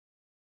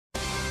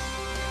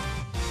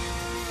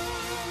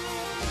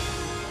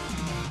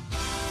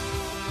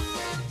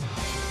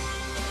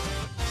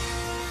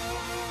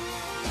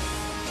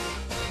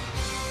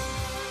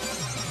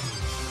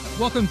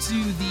Welcome to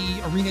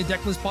the Arena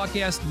Decklist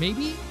podcast,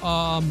 maybe.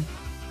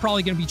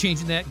 Probably going to be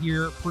changing that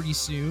here pretty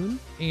soon.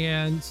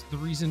 And the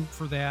reason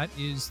for that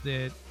is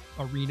that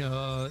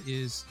Arena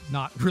is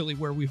not really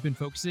where we've been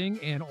focusing.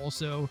 And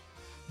also,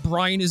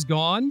 Brian is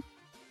gone.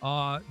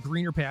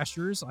 Greener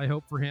pastures, I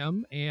hope, for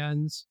him.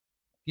 And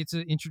get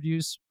to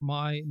introduce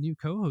my new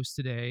co-host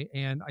today.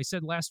 And I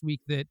said last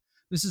week that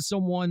this is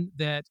someone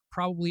that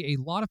probably a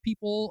lot of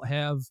people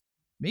have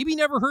maybe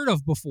never heard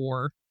of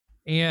before.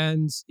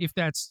 And if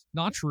that's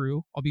not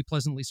true, I'll be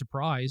pleasantly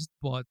surprised.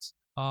 But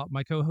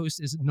my co-host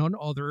is none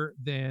other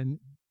than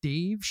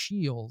Dave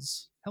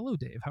Shiels. Hello,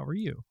 Dave. How are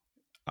you?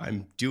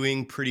 I'm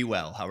doing pretty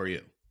well. How are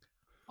you?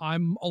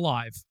 I'm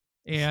alive,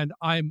 and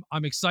I'm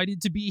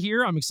excited to be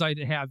here. I'm excited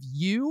to have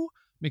you.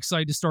 I'm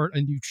excited to start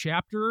a new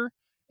chapter,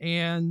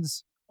 and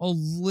a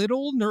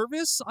little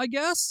nervous, I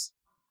guess.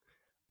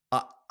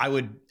 I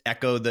would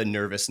echo the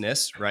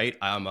nervousness, right?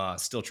 I'm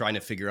still trying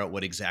to figure out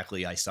what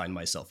exactly I signed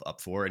myself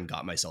up for and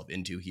got myself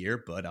into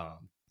here. But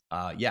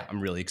yeah, I'm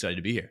really excited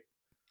to be here.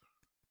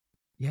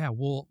 Yeah,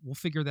 we'll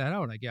figure that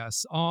out, I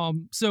guess.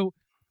 So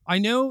I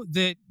know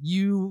that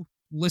you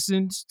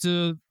listened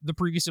to the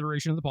previous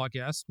iteration of the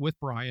podcast with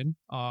Brian.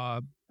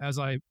 As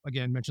I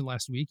again mentioned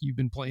last week, you've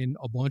been playing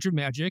a bunch of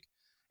Magic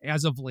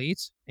as of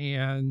late,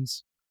 and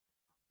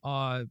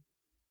I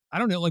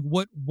don't know, like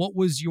what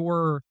was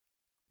your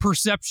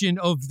perception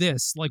of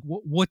this? Like,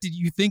 what did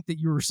you think that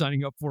you were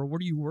signing up for? What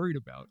are you worried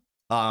about?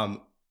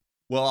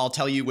 Well, I'll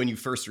tell you, when you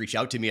first reached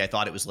out to me, I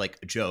thought it was like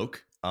a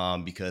joke,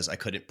 because I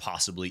couldn't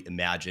possibly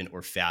imagine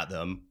or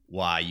fathom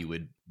why you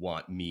would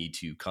want me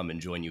to come and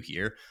join you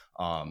here.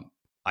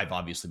 I've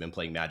obviously been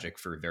playing Magic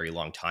for a very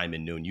long time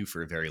and known you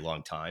for a very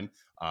long time.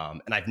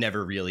 And I've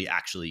never really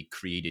actually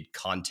created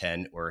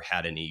content or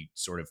had any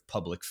sort of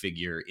public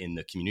figure in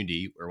the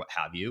community or what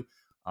have you.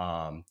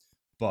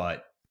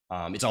 But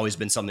it's always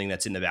been something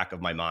that's in the back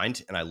of my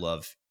mind, and I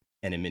love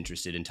and am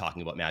interested in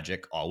talking about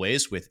Magic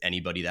always with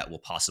anybody that will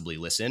possibly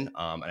listen.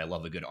 And I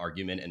love a good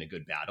argument and a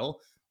good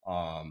battle.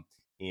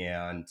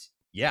 And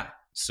yeah,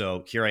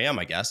 so here I am,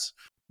 I guess.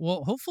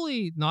 Well,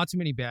 hopefully not too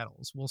many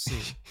battles. We'll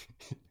see.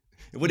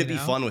 Would it be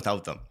fun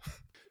without them?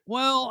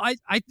 Well,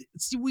 I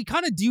see. We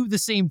kind of do the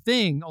same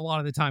thing a lot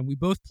of the time. We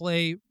both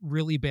play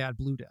really bad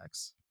blue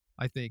decks.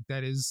 I think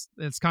that's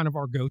kind of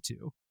our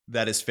go-to.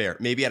 That is fair.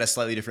 Maybe at a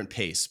slightly different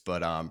pace,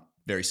 but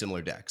very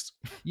similar decks.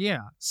 Yeah.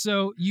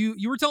 So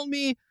you were telling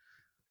me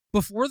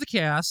before the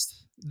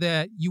cast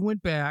that you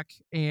went back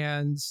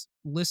and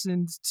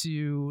listened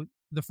to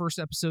the first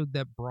episode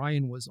that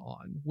Brian was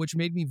on, which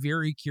made me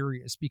very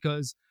curious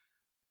because,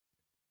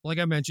 like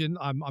I mentioned,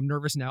 I'm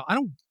nervous now. I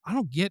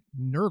don't get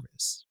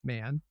nervous,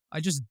 man. I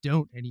just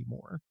don't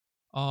anymore.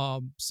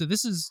 So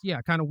this is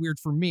kind of weird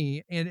for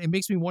me, and it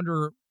makes me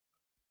wonder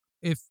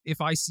if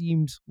I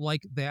seemed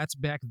like that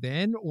back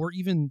then, or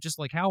even just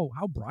like how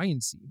Brian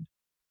seemed.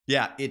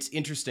 Yeah, it's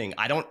interesting.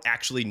 I don't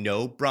actually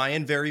know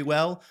Brian very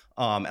well.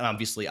 And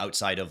obviously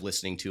outside of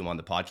listening to him on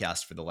the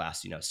podcast for the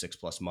last,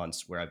 6+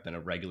 months where I've been a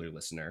regular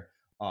listener,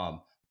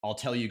 I'll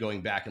tell you,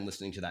 going back and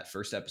listening to that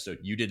first episode,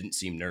 you didn't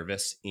seem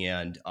nervous,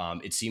 and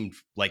it seemed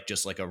like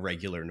just like a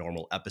regular,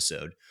 normal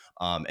episode.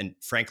 And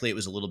frankly, it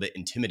was a little bit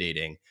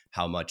intimidating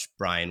how much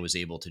Brian was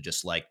able to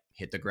just like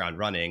hit the ground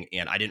running.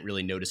 And I didn't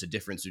really notice a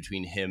difference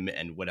between him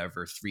and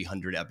whatever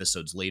 300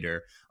 episodes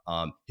later.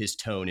 His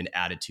tone and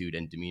attitude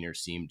and demeanor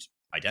seemed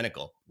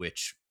identical,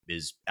 which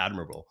is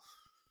admirable.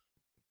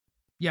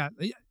 Yeah.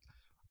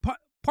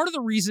 Part of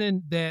the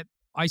reason that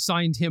I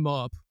signed him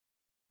up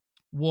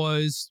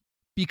was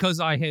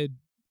because I had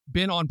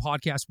been on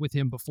podcasts with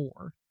him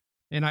before,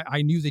 and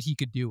I knew that he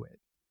could do it.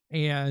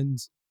 And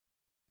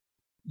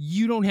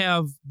you don't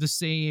have the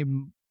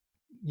same,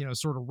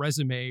 sort of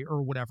resume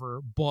or whatever,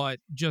 but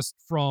just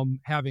from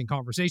having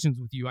conversations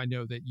with you, I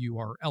know that you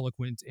are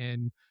eloquent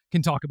and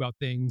can talk about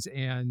things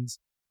and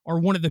are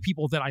one of the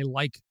people that I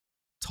like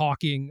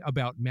talking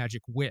about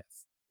Magic with.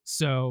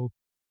 So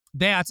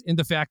that, and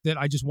the fact that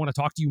I just want to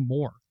talk to you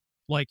more.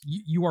 Like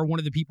you are one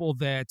of the people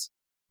that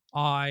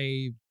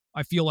I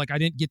feel like I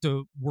didn't get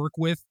to work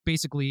with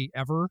basically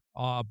ever.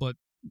 But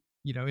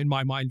in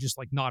my mind, just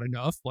like not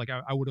enough. Like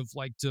I would have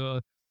liked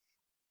to,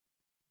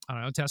 I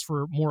don't know, test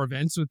for more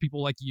events with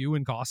people like you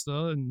and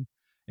Costa and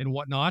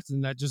whatnot.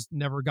 And that just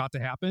never got to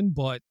happen.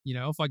 But,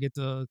 if I get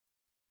to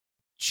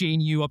chain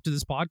you up to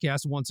this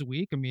podcast once a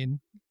week, I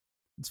mean,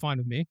 it's fine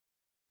with me.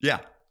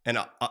 Yeah. And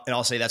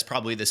I'll say that's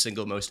probably the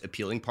single most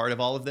appealing part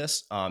of all of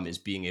this, is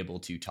being able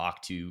to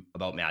talk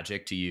about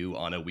Magic to you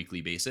on a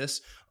weekly basis,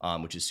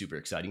 which is super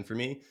exciting for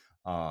me.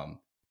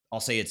 I'll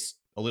say it's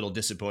a little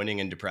disappointing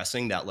and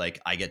depressing that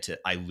like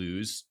I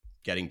lose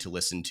getting to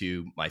listen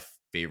to my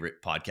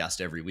favorite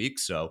podcast every week.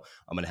 So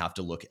I'm going to have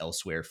to look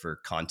elsewhere for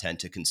content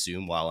to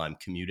consume while I'm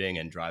commuting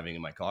and driving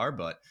in my car.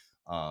 But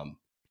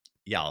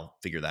yeah, I'll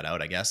figure that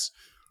out, I guess.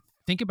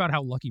 Think about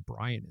how lucky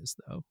Brian is,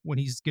 though, when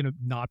he's going to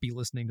not be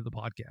listening to the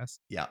podcast.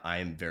 Yeah, I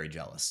am very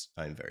jealous.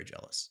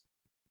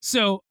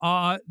 So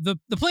the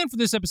plan for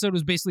this episode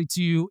was basically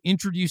to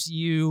introduce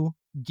you,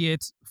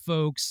 get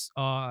folks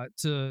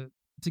to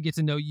to get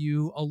to know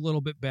you a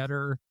little bit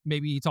better,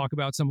 maybe talk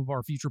about some of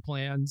our future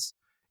plans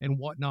and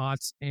whatnot,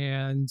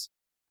 and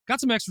got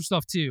some extra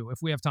stuff too if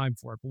we have time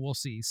for it, but we'll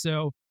see.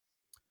 So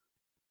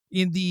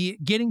in the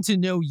getting to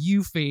know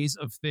you phase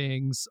of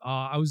things,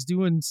 I was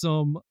doing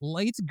some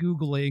light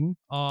Googling,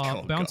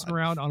 Oh bouncing God.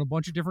 around on a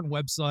bunch of different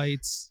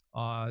websites,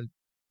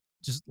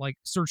 just like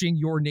searching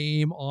your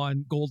name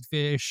on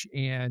Goldfish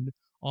and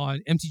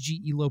on MTG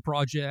Elo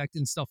Project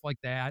and stuff like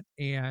that,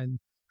 and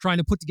trying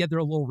to put together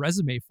a little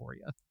resume for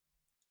you.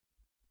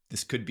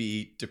 This could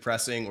be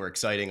depressing or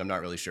exciting. I'm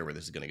not really sure where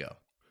this is going to go.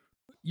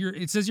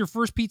 It says your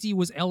first PT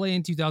was LA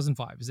in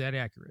 2005. Is that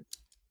accurate?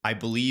 I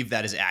believe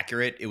that is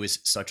accurate. It was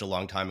such a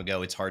long time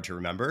ago. It's hard to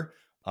remember.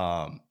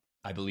 I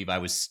believe I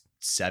was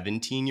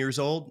 17 years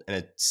old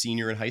and a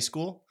senior in high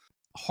school.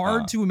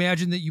 Hard to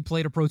imagine that you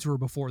played a Pro Tour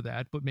before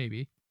that, but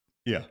maybe.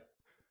 Yeah.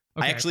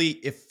 Okay. I actually,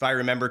 if I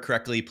remember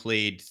correctly,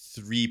 played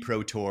 3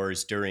 Pro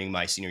Tours during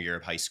my senior year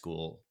of high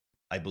school.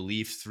 I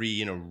believe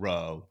 3 in a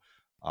row,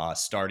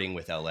 starting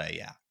with LA.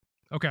 Yeah.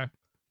 Okay.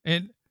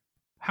 And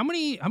how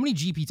many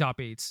GP top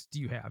 8s do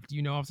you have? Do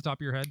you know off the top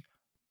of your head?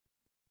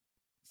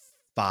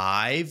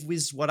 5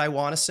 is what I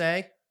want to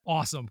say.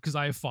 Awesome, because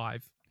I have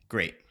 5.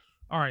 Great.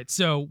 All right.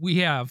 So we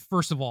have,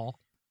 first of all,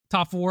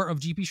 top 4 of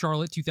GP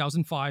Charlotte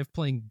 2005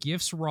 playing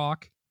Gifts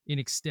Rock in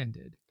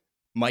Extended.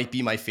 Might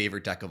be my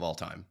favorite deck of all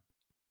time.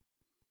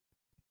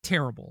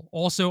 Terrible.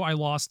 Also, I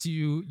lost to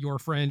your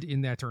friend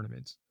in that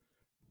tournament.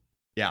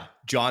 Yeah,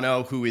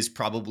 Jono, who is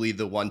probably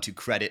the one to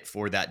credit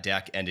for that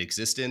deck and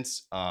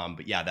existence.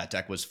 But yeah, that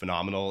deck was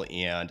phenomenal,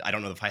 and I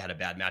don't know if I had a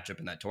bad matchup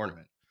in that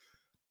tournament.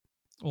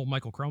 Oh,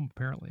 Michael Crum,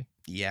 apparently.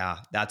 Yeah,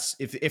 that's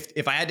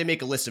if I had to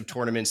make a list of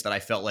tournaments that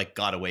I felt like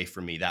got away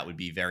from me, that would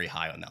be very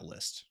high on that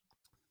list.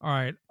 All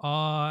right.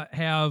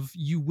 Have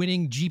you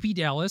winning GP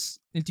Dallas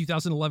in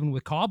 2011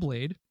 with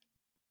Cawblade?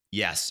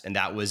 Yes, and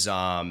that was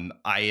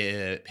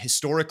I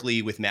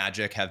historically with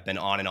Magic have been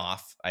on and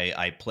off.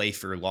 I play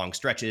for long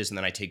stretches and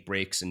then I take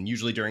breaks, and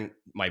usually during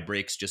my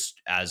breaks,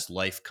 just as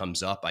life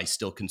comes up, I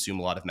still consume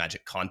a lot of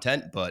Magic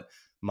content, but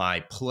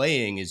my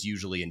playing is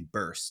usually in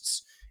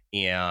bursts.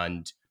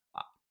 And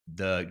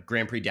the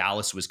Grand Prix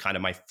Dallas was kind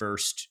of my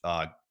first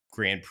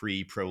Grand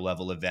Prix pro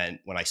level event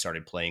when I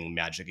started playing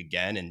Magic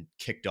again, and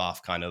kicked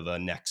off kind of a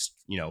next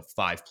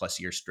 5+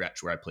 year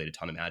stretch where I played a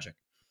ton of Magic.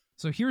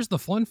 So here's the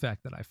fun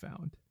fact that I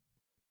found.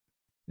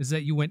 Is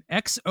that you went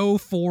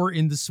X04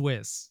 in the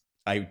Swiss.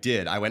 I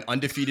did. I went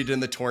undefeated in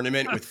the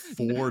tournament with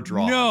 4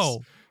 draws.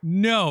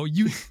 No,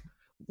 you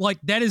like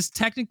that is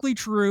technically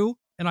true.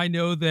 And I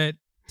know that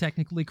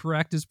technically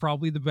correct is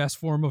probably the best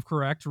form of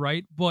correct,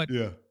 right? But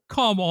yeah,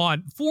 come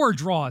on, 4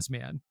 draws,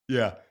 man.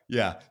 Yeah.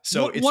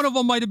 So one of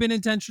them might have been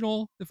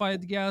intentional, if I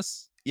had to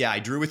guess. Yeah, I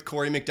drew with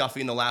Corey McDuffie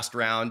in the last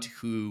round,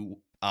 who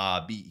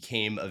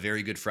became a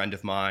very good friend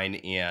of mine,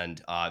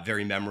 and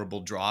very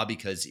memorable draw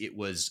because it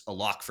was a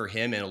lock for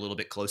him and a little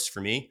bit close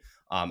for me.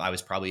 I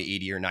was probably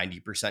 80 or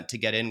 90% to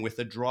get in with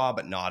a draw,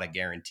 but not a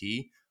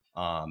guarantee.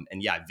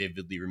 And yeah, I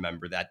vividly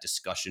remember that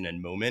discussion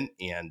and moment,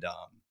 and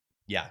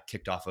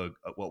kicked off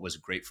what was a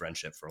great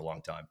friendship for a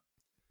long time.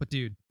 But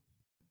dude,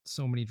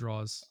 so many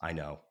draws. I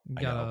know.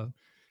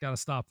 Gotta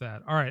stop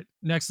that. All right.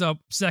 Next up,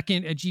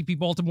 second at GP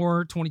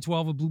Baltimore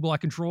 2012 with Blue Black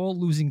Control,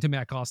 losing to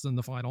Matt Costa in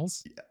the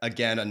finals.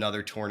 Again,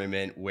 another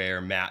tournament where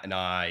Matt and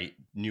I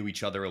knew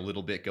each other a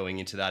little bit going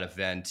into that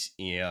event,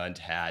 and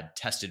had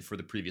tested for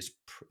the previous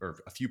or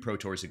a few Pro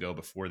Tours ago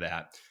before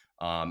that,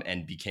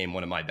 and became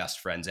one of my best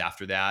friends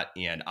after that.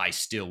 And I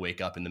still wake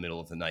up in the middle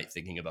of the night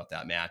thinking about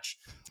that match.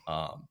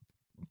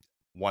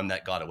 One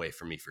that got away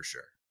from me for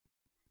sure.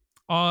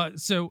 I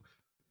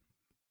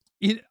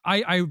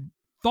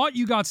thought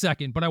you got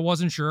second, but I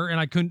wasn't sure, and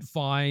I couldn't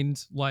find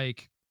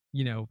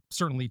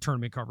certainly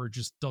tournament coverage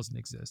just doesn't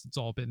exist. It's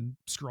all been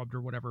scrubbed or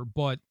whatever.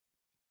 But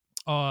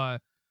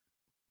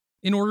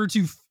in order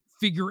to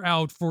figure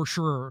out for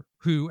sure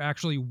who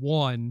actually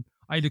won,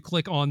 I had to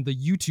click on the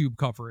YouTube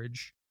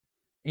coverage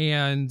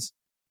and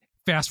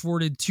fast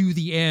forwarded to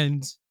the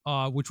end,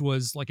 which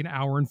was like an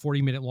hour and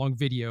 40-minute long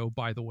video,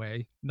 by the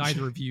way.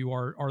 Neither of you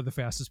are the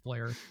fastest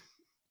player.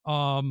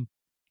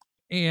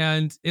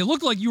 And it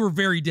looked like you were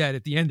very dead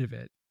at the end of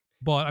it,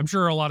 but I'm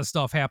sure a lot of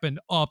stuff happened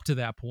up to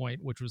that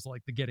point, which was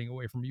like the getting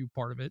away from you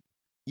part of it.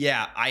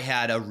 Yeah, I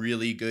had a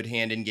really good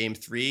hand in game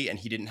 3, and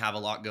he didn't have a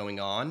lot going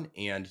on.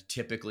 And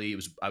typically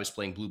I was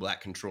playing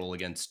Blue-Black Control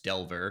against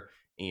Delver,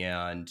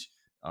 and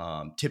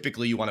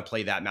typically you want to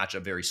play that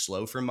matchup very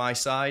slow from my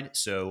side.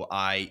 So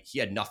he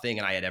had nothing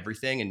and I had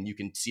everything, and you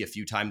can see a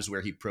few times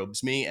where he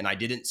probes me, and I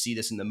didn't see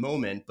this in the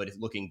moment, but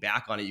looking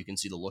back on it, you can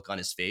see the look on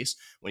his face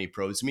when he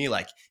probes me,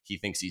 like he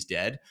thinks he's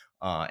dead.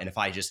 And if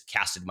I just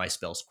casted my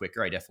spells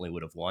quicker, I definitely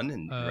would have won.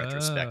 And in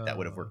retrospect, that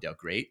would have worked out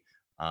great.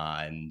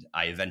 And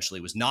I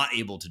eventually was not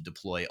able to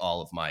deploy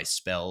all of my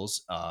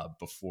spells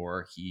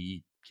before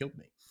he killed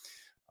me.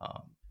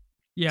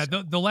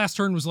 The last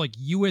turn was like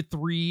you at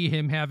 3,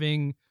 him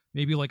having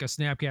maybe like a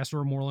Snapcaster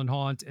or Moorland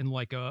Haunt, and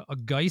like a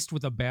Geist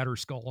with a Batter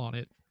Skull on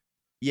it.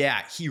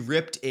 Yeah, he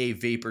ripped a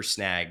Vapor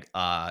Snag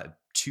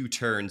 2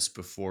 turns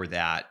before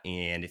that,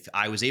 and if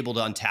I was able to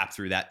untap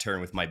through that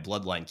turn with my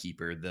Bloodline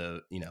Keeper,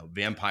 the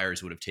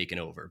vampires would have taken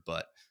over.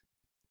 But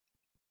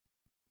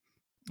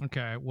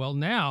Okay, well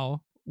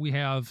now we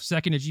have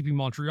second at GP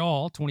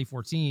Montreal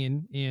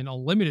 2014 in a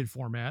limited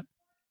format.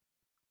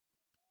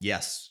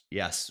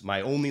 yes,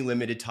 my only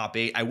limited top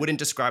 8. I wouldn't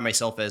describe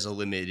myself as a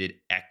limited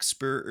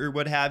expert or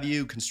what have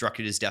you.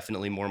 Constructed is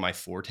definitely more my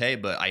forte,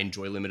 but I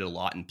enjoy limited a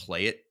lot and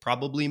play it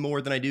probably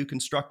more than I do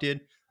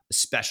constructed,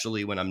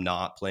 especially when I'm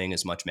not playing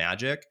as much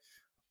Magic.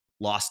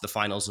 Lost the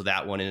finals of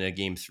that one in a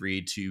game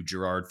 3 to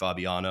Gerard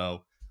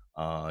Fabiano,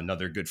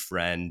 another good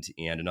friend,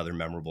 and another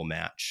memorable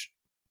match.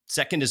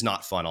 Second is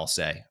not fun, I'll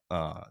say.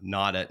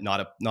 Not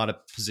a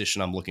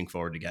position I'm looking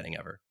forward to getting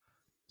ever.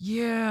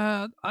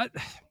 Yeah,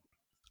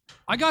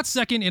 I got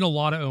second in a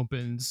lot of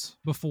opens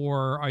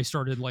before I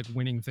started like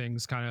winning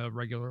things kind of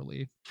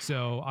regularly.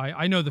 So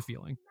I know the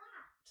feeling.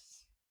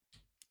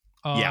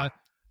 Yeah.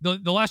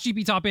 The last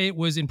GP top 8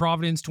 was in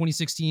Providence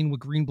 2016 with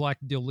Green Black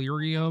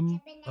Delirium.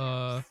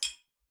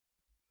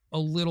 A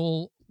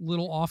little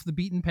off the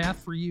beaten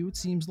path for you, it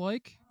seems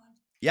like.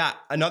 Yeah,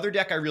 another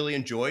deck I really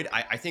enjoyed.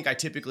 I think I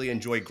typically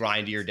enjoy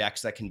grindier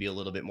decks that can be a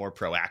little bit more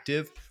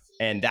proactive.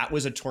 And that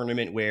was a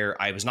tournament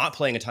where I was not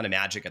playing a ton of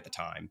Magic at the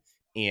time.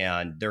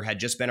 And there had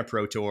just been a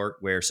Pro Tour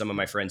where some of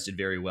my friends did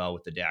very well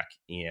with the deck.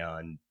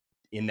 And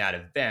in that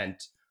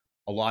event,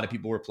 a lot of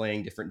people were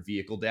playing different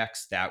vehicle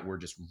decks that were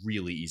just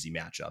really easy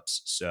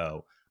matchups.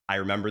 So I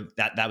remember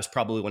that was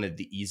probably one of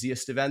the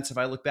easiest events if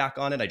I look back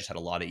on it. I just had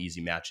a lot of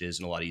easy matches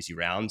and a lot of easy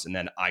rounds. And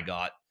then I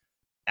got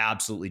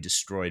absolutely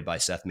destroyed by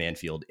Seth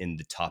Manfield in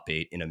the top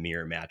 8 in a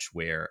mirror match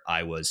where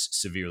I was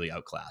severely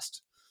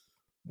outclassed.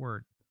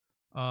 Word.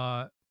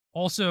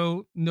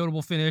 Also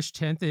notable finish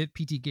 10th at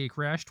PT Gate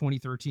Crash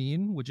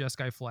 2013 with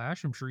Jeskai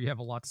Flash. I'm sure you have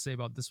a lot to say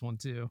about this one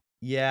too.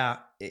 Yeah.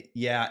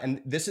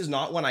 And this is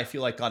not one I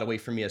feel like got away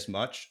from me as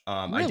much.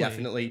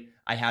 Really?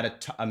 I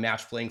had a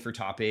match playing for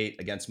top 8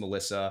 against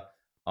Melissa.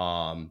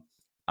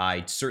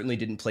 I certainly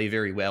didn't play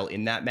very well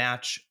in that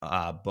match,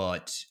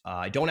 but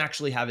I don't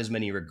actually have as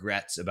many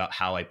regrets about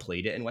how I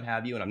played it and what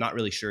have you. And I'm not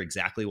really sure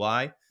exactly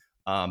why.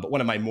 But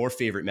one of my more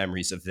favorite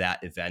memories of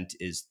that event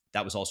is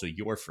that was also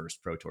your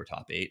first Pro Tour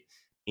top 8.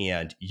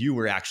 And you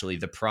were actually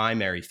the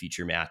primary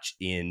feature match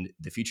in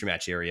the feature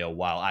match area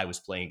while I was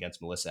playing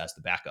against Melissa as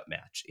the backup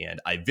match.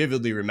 And I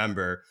vividly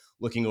remember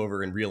looking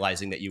over and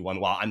realizing that you won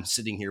while I'm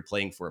sitting here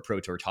playing for a Pro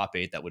Tour top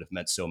 8 that would have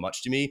meant so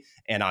much to me.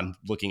 And I'm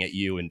looking at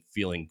you and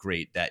feeling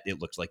great that it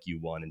looked like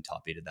you won and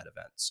top 8 at that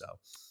event. So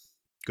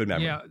good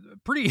memory. Yeah,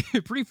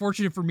 pretty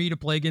fortunate for me to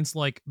play against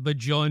like the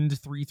Jund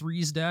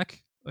 3/3s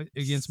deck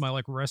against my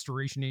like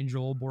Restoration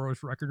Angel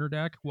Boros Reckoner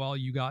deck while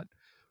you got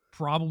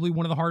probably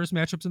one of the hardest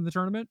matchups in the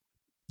tournament.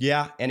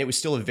 Yeah, and it was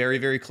still a very,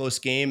 very close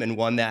game, and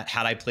one that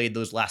had I played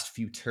those last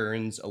few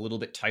turns a little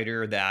bit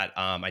tighter, that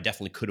I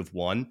definitely could have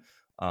won.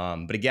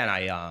 But again,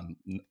 I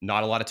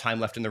not a lot of time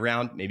left in the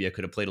round. Maybe I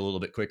could have played a little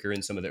bit quicker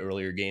in some of the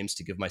earlier games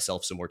to give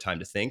myself some more time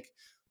to think.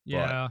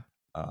 Yeah,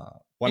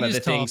 but one of the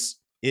things,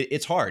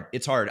 it's hard.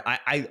 It's hard.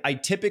 I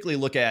typically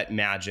look at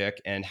Magic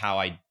and how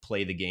I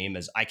play the game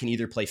as I can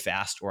either play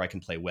fast or I can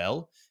play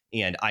well,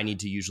 and I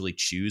need to usually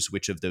choose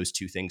which of those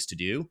two things to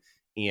do.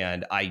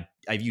 And I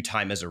view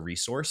time as a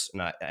resource.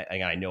 And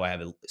I know I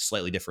have a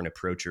slightly different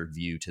approach or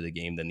view to the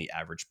game than the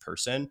average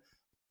person,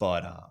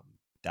 but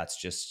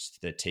that's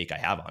just the take I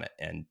have on it.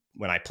 And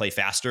when I play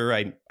faster,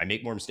 I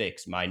make more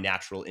mistakes. My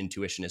natural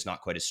intuition is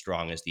not quite as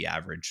strong as the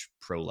average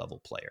pro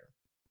level player.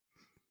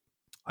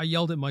 I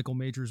yelled at Michael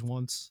Majors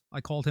once. I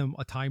called him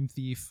a time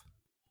thief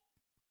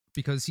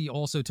because he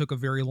also took a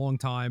very long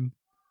time.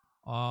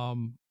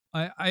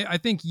 I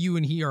think you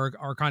and he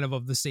are kind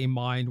of the same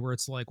mind where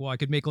it's like, well, I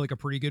could make like a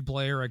pretty good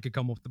player. I could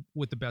come up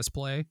with the best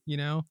play, you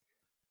know?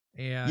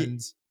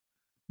 And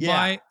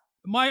yeah.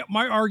 my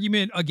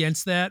argument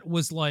against that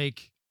was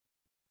like,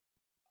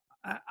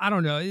 I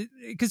don't know,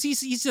 because he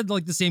said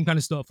like the same kind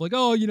of stuff, like,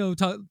 oh, you know,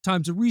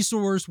 time's a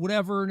resource,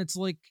 whatever. And it's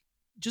like,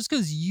 just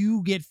because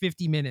you get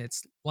 50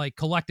 minutes, like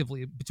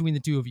collectively between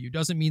the two of you,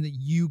 doesn't mean that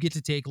you get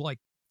to take like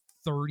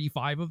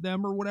 35 of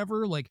them or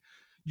whatever. Like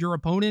your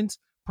opponent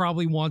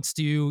probably wants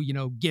to, you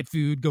know, get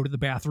food, go to the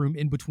bathroom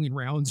in between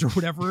rounds or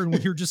whatever. And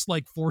when you're just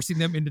like forcing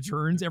them into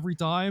turns every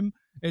time,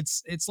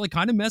 it's like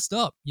kind of messed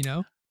up, you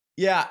know?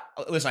 Yeah.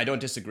 Listen, I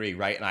don't disagree.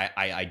 Right. And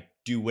I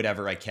do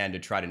whatever I can to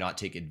try to not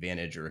take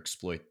advantage or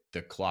exploit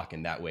the clock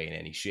in that way in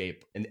any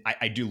shape. And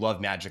I do love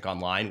Magic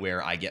Online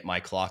where I get my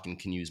clock and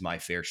can use my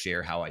fair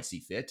share how I see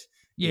fit.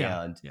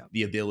 Yeah. And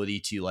the ability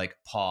to like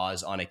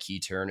pause on a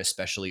key turn,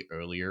 especially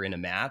earlier in a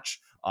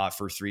match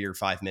for 3 or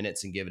 5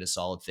 minutes and give it a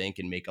solid think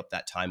and make up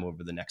that time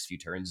over the next few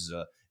turns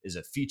is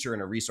a feature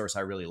and a resource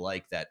I really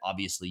like that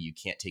obviously you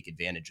can't take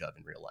advantage of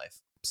in real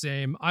life.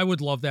 Same. I would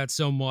love that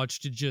so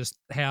much to just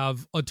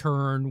have a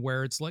turn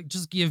where it's like,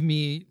 just give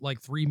me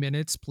like 3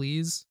 minutes,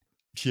 please.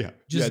 Yeah.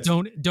 Just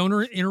don't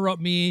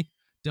interrupt me.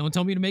 Don't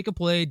tell me to make a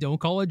play. Don't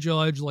call a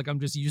judge. Like I'm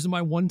just using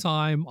my one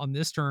time on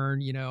this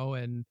turn, you know,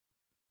 and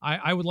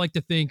I would like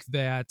to think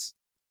that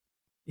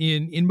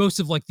in most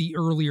of like the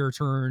earlier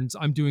turns,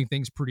 I'm doing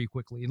things pretty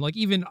quickly. And like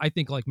even I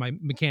think like my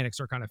mechanics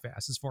are kind of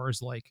fast as far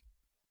as like,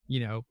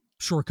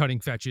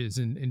 shortcutting fetches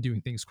and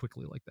doing things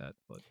quickly like that.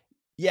 But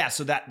Yeah,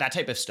 so that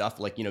type of stuff,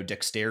 like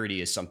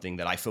dexterity, is something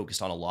that I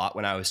focused on a lot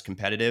when I was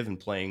competitive and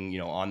playing,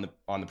 on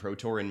the Pro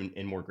Tour and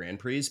in more Grand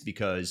Prix,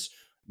 because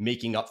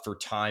making up for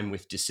time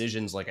with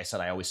decisions, like I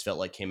said, I always felt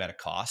like came at a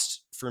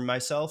cost for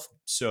myself.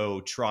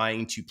 So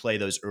trying to play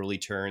those early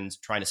turns,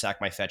 trying to sack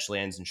my fetch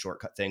lands and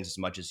shortcut things as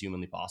much as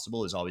humanly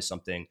possible is always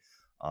something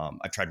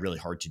I've tried really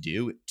hard to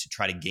do, to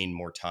try to gain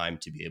more time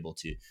to be able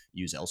to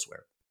use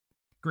elsewhere.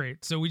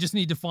 great. So we just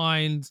need to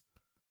find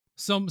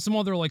some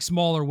other like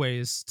smaller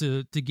ways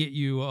to get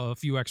you a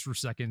few extra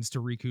seconds to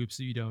recoup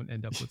so you don't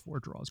end up with 4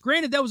 draws.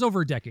 Granted, that was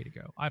over a decade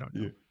ago. I don't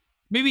know. Yeah.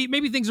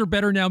 Maybe things are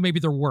better now. Maybe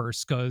they're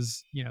worse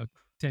because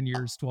 10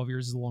 years, 12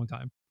 years is a long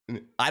time.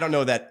 I don't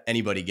know that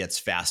anybody gets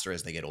faster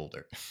as they get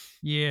older.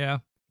 Yeah,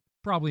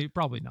 probably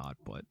not.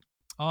 But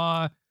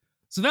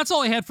so that's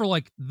all I had for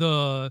like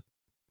the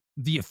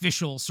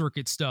official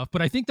circuit stuff.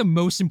 But I think the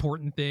most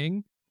important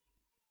thing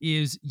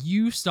is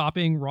you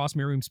stopping Ross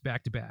Merriam's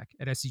back-to-back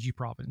at SCG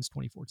Providence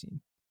 2014.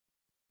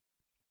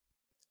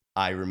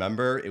 I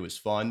remember it was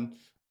fun.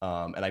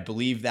 And I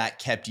believe that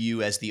kept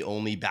you as the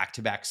only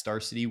back-to-back Star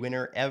City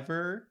winner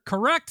ever.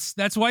 Correct.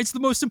 That's why it's the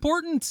most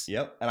important.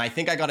 Yep. And I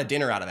think I got a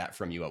dinner out of that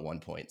from you at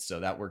one point. So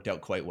that worked out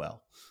quite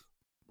well.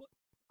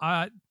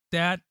 I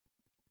don't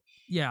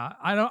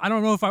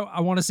know if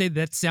I want to say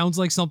that sounds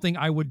like something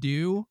I would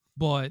do,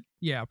 but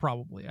yeah,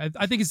 probably.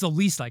 I think it's the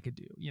least I could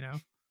do,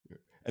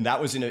 And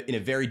that was in a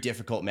very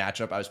difficult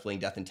matchup. I was playing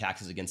Death and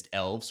Taxes against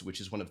Elves,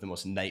 which is one of the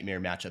most nightmare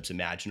matchups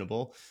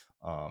imaginable.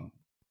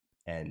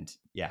 And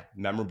yeah,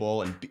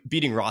 memorable. And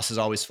beating Ross is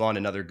always fun.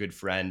 Another good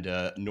friend,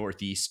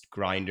 Northeast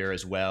grinder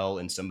as well,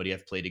 and somebody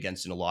I've played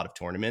against in a lot of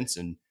tournaments.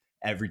 And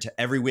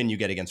every win you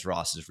get against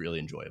Ross is really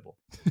enjoyable.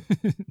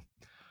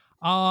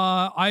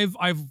 I've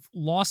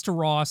lost to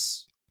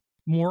Ross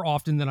more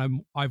often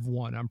than I've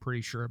won, I'm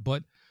pretty sure.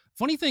 But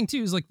funny thing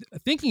too is like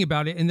thinking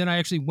about it, and then I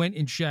actually went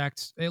and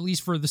checked, at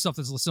least for the stuff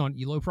that's listed on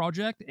Elo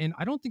Project, and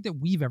I don't think that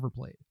we've ever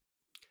played.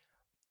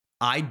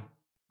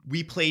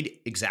 We played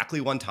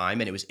exactly one time,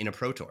 and it was in a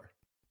Pro Tour.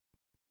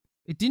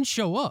 It didn't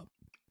show up.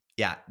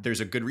 Yeah, there's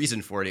a good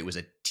reason for it. It was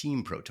a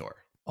team Pro Tour.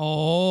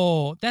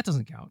 Oh, that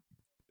doesn't count.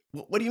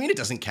 What do you mean it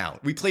doesn't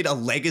count? We played a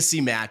legacy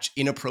match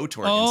in a Pro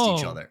Tour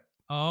against each other.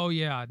 Oh,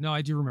 yeah. No,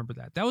 I do remember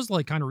that. That was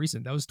like kind of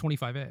recent. That was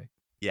 25A.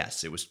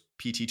 Yes, it was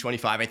PT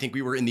 25. I think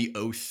we were in the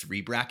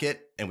 03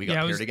 bracket, and we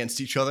got paired against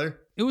each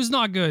other. It was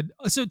not good.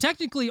 So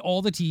technically,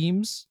 all the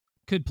teams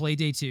could play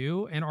day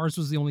 2, and ours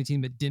was the only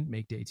team that didn't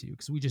make day 2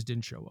 because we just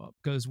didn't show up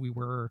because we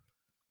were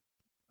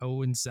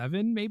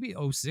 0-7, maybe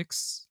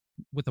 0-6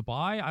 with a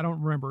bye. I don't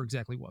remember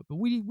exactly what, but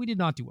we did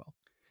not do well.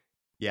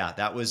 Yeah,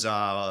 that was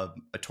a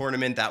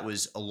tournament that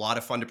was a lot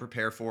of fun to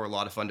prepare for, a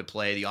lot of fun to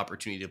play. The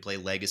opportunity to play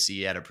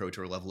Legacy at a Pro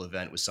Tour level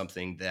event was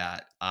something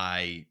that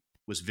I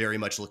was very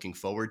much looking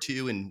forward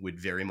to and would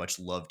very much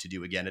love to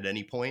do again at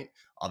any point.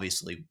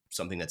 Obviously,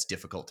 something that's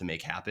difficult to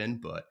make happen,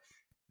 but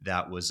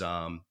that was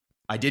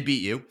I did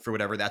beat you for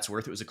whatever that's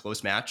worth. It was a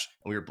close match,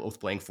 and we were both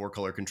playing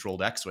 4-color control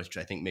decks, which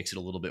I think makes it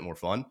a little bit more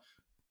fun.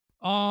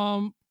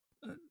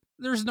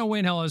 There's no way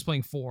in hell I was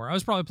playing 4. I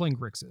was probably playing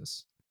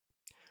Grixis.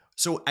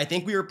 So I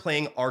think we were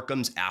playing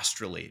Arkham's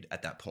Astrolabe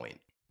at that point.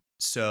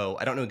 So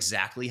I don't know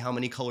exactly how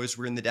many colors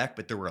were in the deck,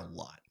 but there were a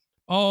lot.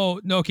 Oh,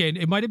 no, okay.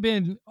 It might have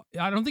been,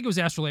 I don't think it was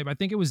Astrolabe. I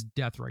think it was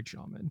Deathrite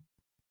Shaman.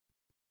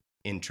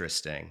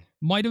 Interesting.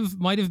 Might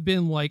have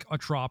been like a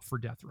trop for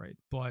Deathrite,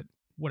 but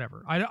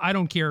whatever. I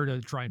don't care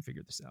to try and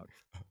figure this out.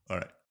 All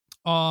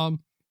right.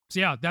 So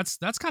yeah, that's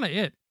kind of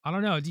it. I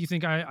don't know. Do you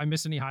think I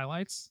missed any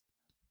highlights?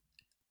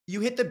 You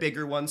hit the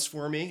bigger ones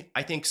for me.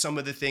 I think some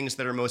of the things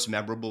that are most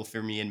memorable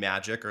for me in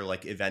Magic are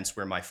like events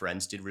where my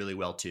friends did really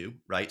well too,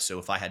 right? So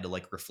if I had to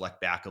like reflect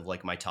back of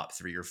like my top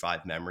 3 or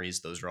 5 memories,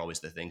 those are always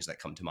the things that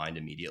come to mind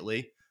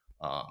immediately.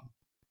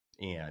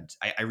 And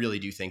I really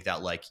do think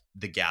that like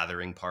the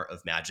gathering part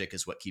of Magic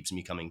is what keeps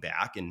me coming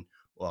back. And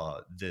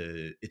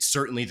it's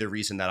certainly the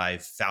reason that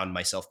I've found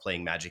myself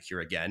playing Magic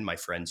here again. My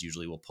friends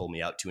usually will pull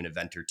me out to an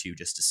event or two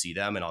just to see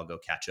them, and I'll go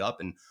catch up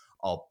and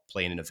I'll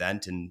play in an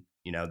event, and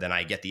then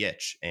I get the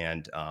itch,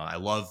 and I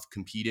love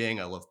competing.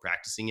 I love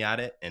practicing at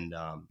it. And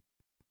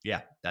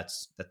yeah,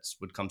 that's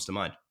what comes to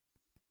mind.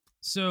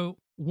 So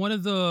one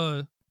of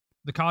the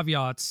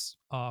caveats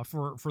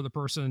for the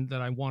person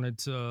that I wanted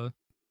to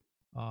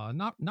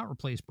not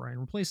replace Brian.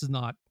 Replace is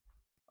not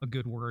a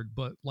good word,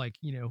 but like,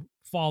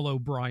 follow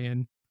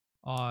Brian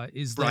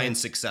is Brian's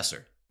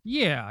successor.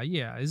 Yeah.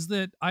 Is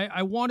that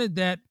I wanted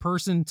that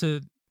person to,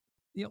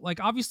 like,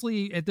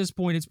 obviously at this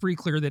point, it's pretty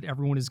clear that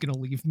everyone is going to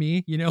leave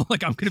me,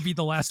 like I'm going to be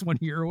the last one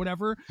here or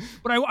whatever,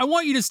 but I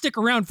want you to stick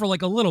around for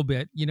like a little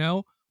bit,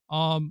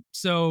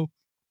 so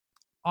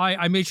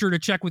I made sure to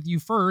check with you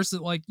first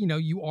that like,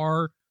 you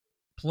are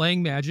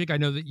playing Magic. I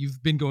know that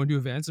you've been going to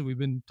events and we've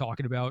been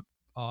talking about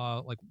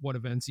like what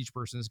events each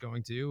person is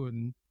going to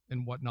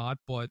and whatnot,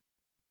 but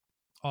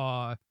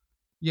yeah,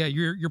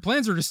 your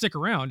plans are to stick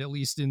around at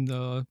least in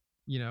the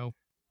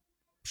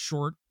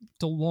short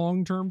to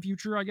long-term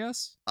future, I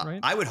guess, right?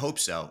 I would hope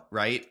so,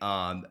 right?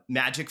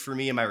 Magic for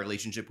me and my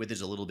relationship with it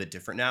is a little bit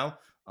different now.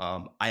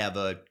 I have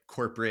a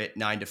corporate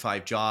 9 to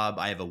 5 job.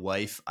 I have a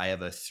wife. I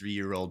have a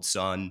 3-year-old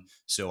son.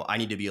 So I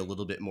need to be a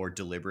little bit more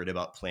deliberate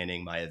about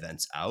planning my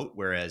events out,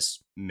 whereas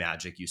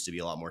Magic used to be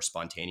a lot more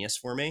spontaneous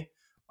for me.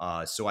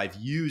 So I've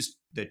used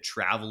the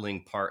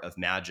traveling part of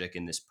Magic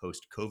in this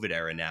post-COVID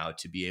era now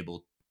to be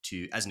able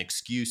to, as an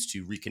excuse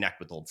to reconnect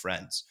with old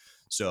friends.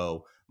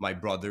 So my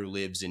brother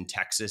lives in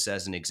Texas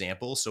as an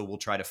example. So we'll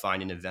try to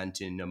find an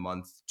event in a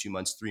month, 2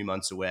 months, 3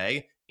 months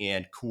away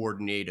and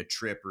coordinate a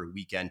trip or a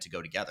weekend to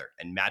go together.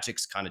 And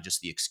Magic's kind of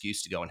just the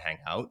excuse to go and hang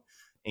out.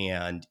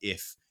 And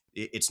if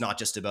it's not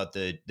just about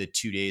the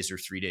 2 days or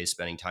 3 days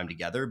spending time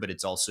together, but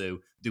it's also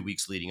the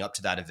weeks leading up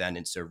to that event.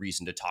 It's a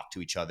reason to talk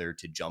to each other,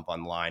 to jump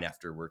online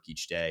after work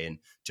each day and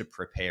to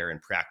prepare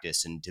and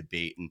practice and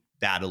debate and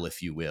battle,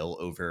 if you will,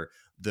 over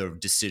the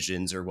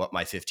decisions or what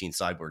my 15th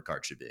sideboard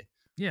card should be.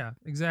 Yeah,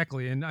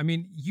 exactly. And I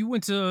mean, you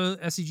went to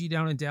SCG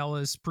down in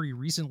Dallas pretty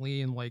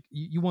recently, and like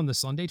you won the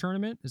Sunday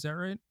tournament. Is that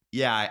right?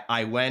 Yeah,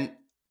 I went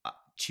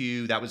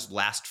that was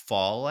last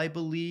fall, I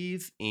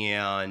believe.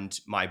 And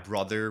my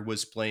brother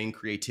was playing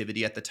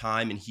creativity at the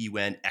time, and he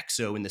went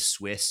EXO in the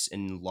Swiss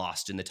and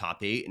lost in the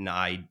top 8. And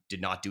I did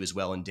not do as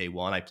well in day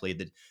one. I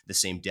played the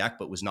same deck,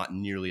 but was not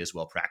nearly as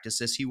well practiced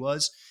as he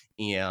was.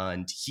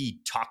 And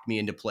he talked me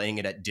into playing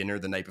it at dinner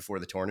the night before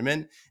the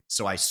tournament.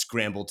 So I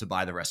scrambled to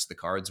buy the rest of the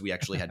cards. We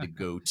actually had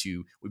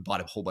to we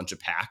bought a whole bunch of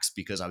packs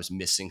because I was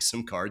missing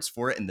some cards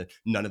for it, and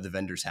none of the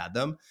vendors had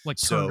them. Like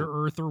Turn to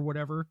Earth or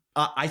whatever.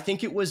 I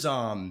think it was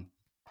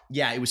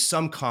yeah, it was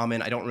some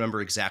common. I don't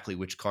remember exactly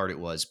which card it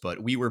was,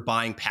 but we were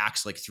buying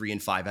packs like 3 and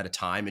 5 at a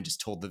time, and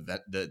just told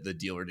the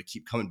dealer to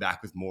keep coming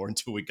back with more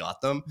until we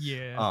got them.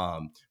 Yeah.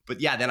 But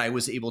yeah, then I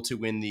was able to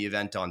win the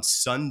event on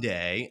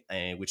Sunday,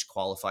 which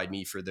qualified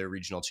me for the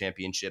regional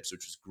championships,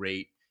 which was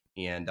great.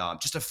 And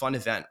just a fun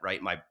event,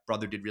 right? My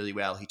brother did really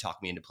well. He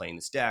talked me into playing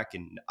this deck,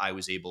 and I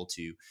was able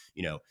to,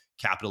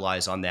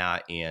 capitalize on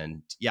that.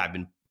 And yeah, I've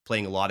been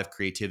playing a lot of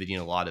creativity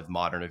and a lot of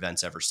modern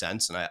events ever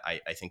since. And I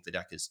think the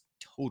deck is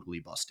totally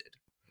busted.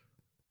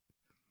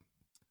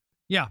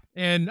 Yeah.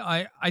 And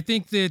I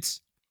think that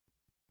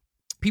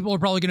people are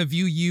probably going to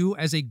view you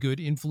as a good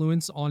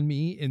influence on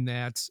me in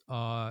that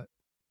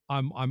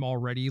I'm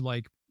already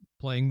like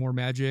playing more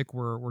Magic.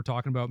 We're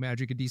talking about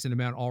Magic a decent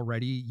amount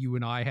already. You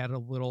and I had a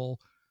little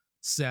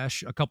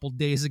sesh a couple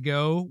days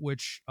ago,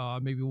 which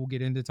maybe we'll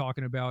get into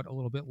talking about a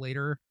little bit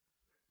later.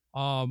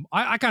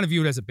 I kind of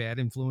view it as a bad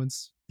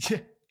influence,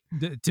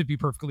 to be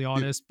perfectly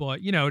honest, but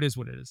it is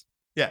what it is.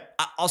 Yeah,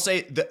 I'll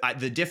say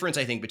the difference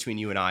I think between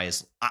you and I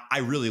is I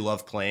really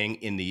love playing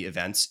in the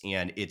events,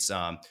 and it's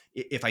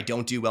if I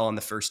don't do well on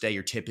the first day,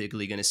 you're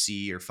typically going to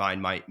see or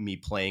find me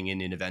playing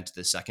in an event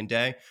the second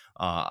day.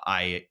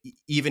 I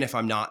even if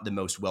I'm not the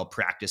most well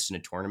practiced in a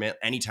tournament,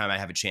 anytime I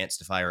have a chance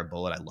to fire a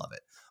bullet, I love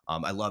it.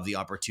 I love the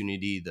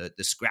opportunity,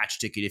 the scratch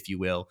ticket, if you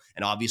will,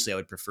 and obviously I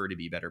would prefer to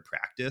be better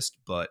practiced,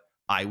 but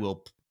I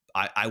will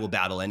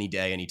battle any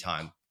day,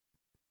 anytime.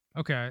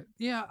 Okay.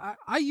 Yeah,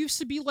 I used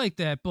to be like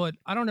that, but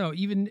I don't know,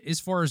 even as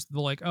far as the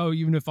like, oh,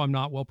 even if I'm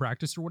not well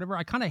practiced or whatever,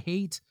 I kind of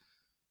hate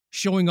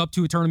showing up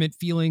to a tournament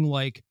feeling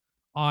like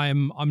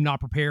I'm not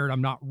prepared,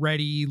 I'm not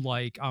ready,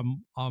 like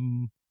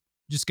I'm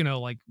just going to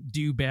like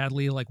do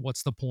badly, like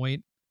what's the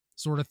point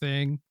sort of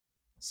thing.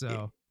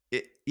 So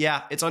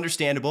yeah, it's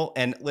understandable.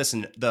 And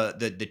listen,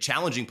 the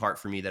challenging part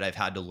for me that I've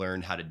had to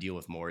learn how to deal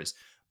with more is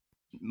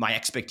my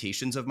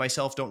expectations of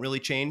myself don't really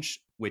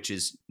change, which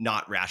is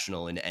not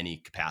rational in any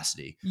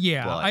capacity.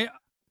 Yeah, but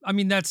I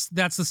mean that's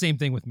the same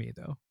thing with me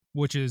though,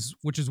 which is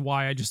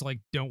why I just like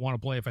don't want to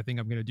play if I think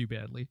I'm going to do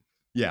badly.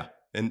 Yeah,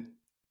 and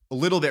a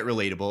little bit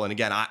relatable. And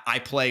again, I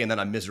play and then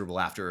I'm miserable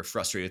after,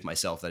 frustrated with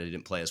myself that I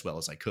didn't play as well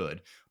as I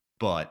could.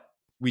 But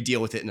we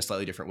deal with it in a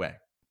slightly different way.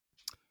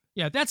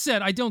 Yeah, that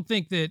said, I don't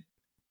think that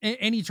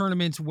any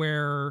tournaments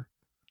where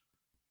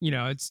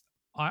it's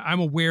I'm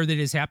aware that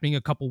it's happening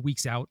a couple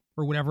weeks out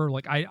or whatever.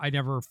 Like I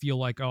never feel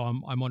like, oh,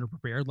 I'm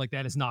underprepared. Like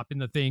that has not been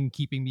the thing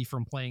keeping me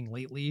from playing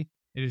lately.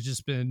 It has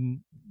just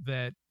been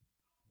that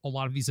a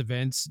lot of these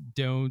events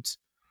don't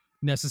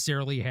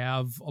necessarily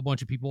have a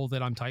bunch of people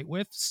that I'm tight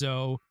with.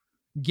 So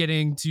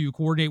getting to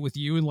coordinate with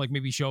you and like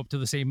maybe show up to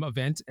the same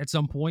event at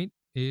some point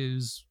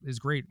is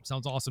great.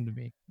 Sounds awesome to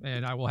me.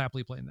 And I will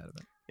happily play in that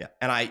event. Yeah.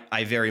 And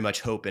I very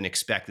much hope and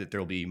expect that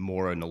there'll be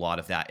more and a lot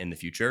of that in the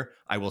future.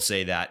 I will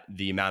say that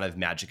the amount of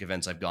Magic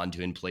events I've gone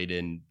to and played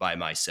in by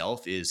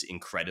myself is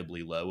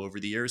incredibly low over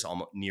the years,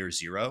 almost near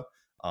zero.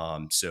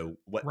 So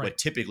what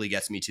typically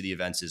gets me to the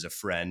events is a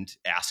friend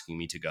asking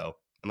me to go.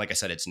 And like I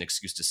said, it's an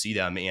excuse to see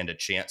them and a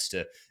chance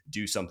to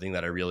do something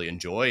that I really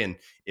enjoy. And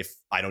if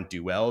I don't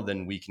do well,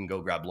 then we can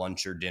go grab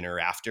lunch or dinner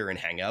after and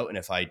hang out. And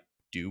if I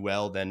do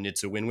well, then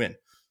it's a win-win.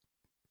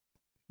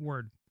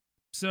 Word.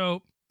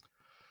 So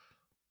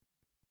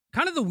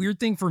kind of the weird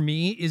thing for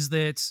me is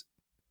that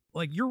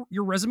like your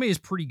resume is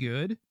pretty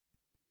good,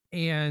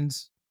 and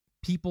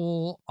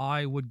people,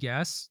 I would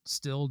guess,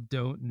 still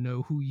don't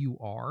know who you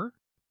are,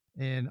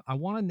 and I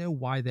want to know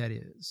why that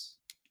is.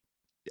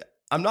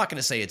 I'm not going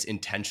to say it's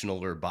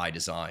intentional or by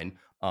design.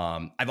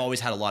 I've always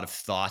had a lot of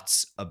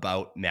thoughts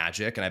about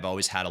magic, and I've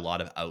always had a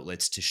lot of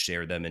outlets to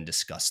share them and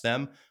discuss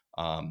them.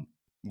 Um,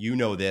 you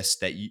know this,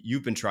 that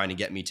you've been trying to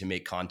get me to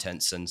make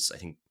content since I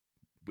think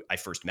I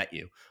first met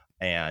you,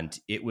 and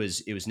it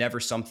was never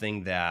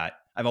something that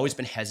I've always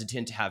been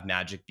hesitant to have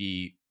magic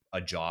be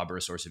a job or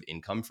a source of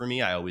income for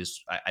me. I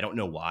don't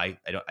know why.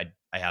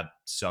 I have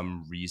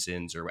some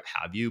reasons or what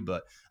have you,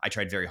 but I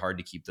tried very hard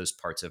to keep those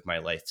parts of my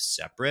life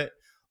separate.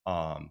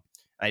 Um,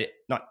 I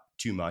not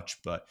too much,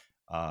 but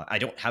I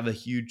don't have a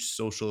huge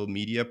social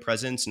media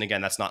presence. And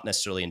again, that's not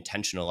necessarily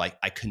intentional.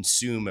 I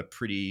consume a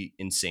pretty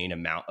insane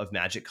amount of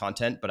magic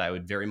content, but I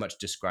would very much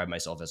describe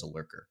myself as a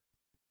lurker.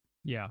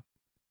 Yeah.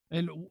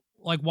 And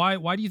like,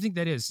 why do you think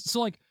that is?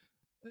 So like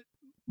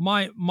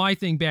my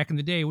thing back in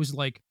the day was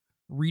like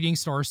reading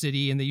Star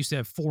City, and they used to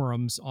have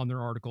forums on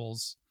their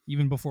articles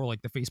even before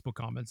like the Facebook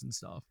comments and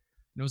stuff.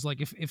 And it was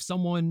like if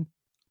someone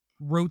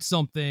wrote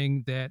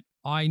something that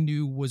I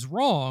knew was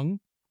wrong,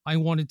 I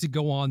wanted to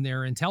go on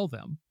there and tell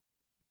them,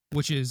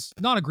 which is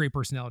not a great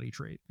personality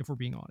trait if we're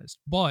being honest.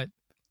 But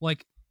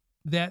like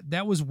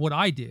that was what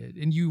I did.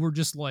 And you were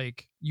just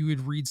like, you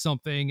would read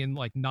something and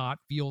like not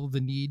feel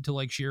the need to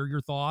like share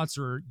your thoughts,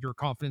 or your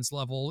confidence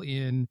level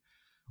in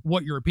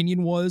what your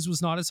opinion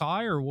was not as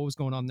high, or what was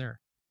going on there?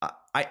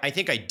 I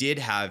think I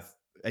did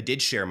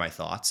share my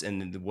thoughts,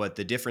 and what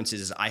the difference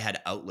is I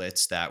had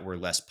outlets that were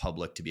less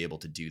public to be able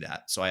to do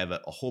that. So I have a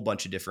whole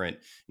bunch of different,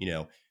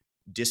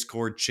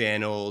 Discord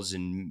channels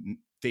and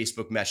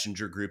Facebook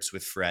Messenger groups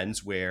with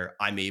friends where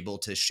I'm able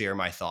to share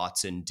my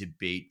thoughts and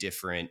debate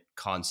different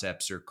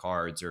concepts or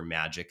cards or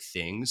magic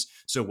things.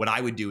 So what I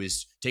would do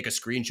is take a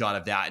screenshot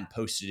of that and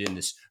post it in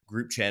this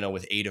group channel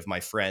with 8 of my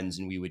friends,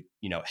 and we would,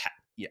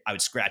 I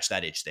would scratch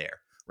that itch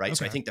there. Right.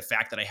 So I Okay. think the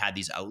fact that I had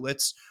these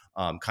outlets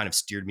kind of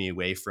steered me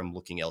away from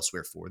looking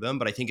elsewhere for them.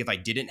 But I think if I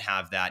didn't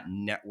have that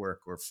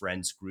network or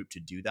friends group to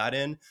do that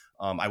in,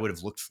 I would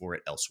have looked for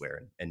it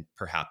elsewhere and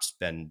perhaps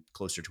been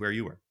closer to where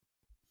you were.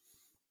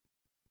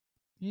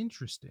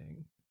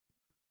 Interesting.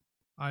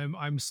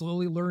 I'm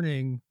slowly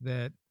learning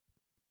that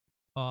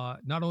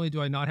not only do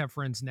I not have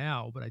friends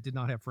now, but I did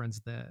not have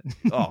friends then.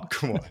 Oh,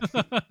 come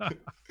on.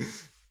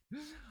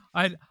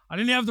 I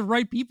didn't have the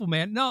right people,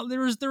 man. No, there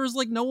was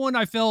like no one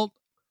I felt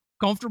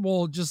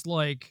comfortable just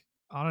like,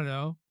 I don't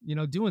know,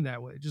 doing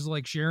that with, just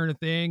like sharing a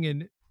thing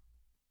and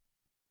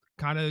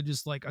kind of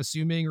just like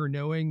assuming or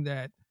knowing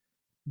that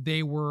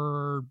they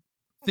were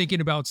thinking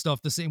about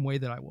stuff the same way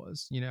that I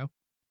was.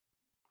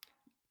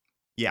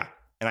 Yeah.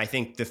 And I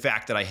think the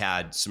fact that I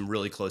had some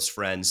really close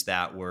friends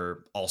that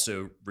were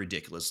also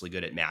ridiculously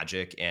good at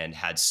magic and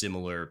had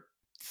similar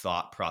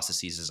thought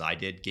processes as I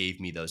did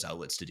gave me those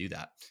outlets to do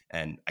that.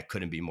 And I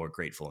couldn't be more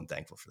grateful and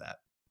thankful for that.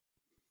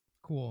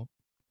 Cool.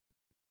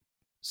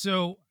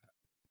 So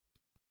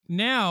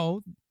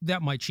now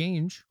that might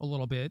change a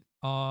little bit.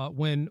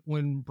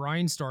 When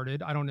Brian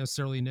started, I don't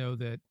necessarily know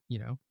that,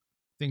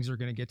 things are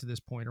going to get to this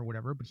point or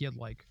whatever, but he had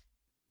like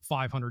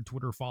 500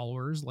 Twitter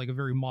followers, like a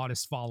very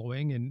modest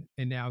following,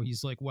 and now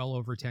he's like well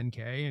over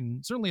 10K,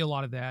 and certainly a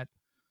lot of that,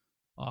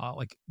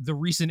 like the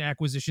recent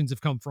acquisitions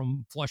have come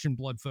from flesh and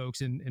blood folks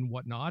and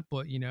whatnot.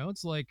 But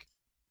it's like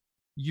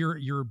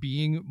you're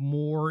being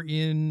more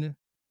in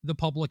the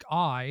public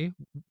eye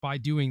by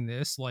doing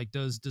this. Like,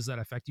 does that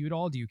affect you at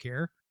all? Do you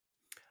care?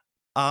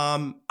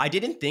 I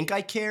didn't think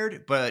I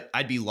cared, but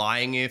I'd be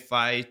lying if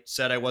I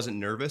said I wasn't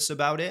nervous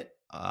about it.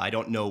 I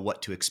don't know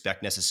what to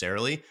expect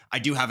necessarily. I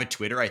do have a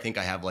Twitter. I think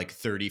I have like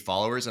 30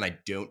 followers, and I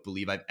don't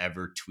believe I've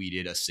ever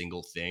tweeted a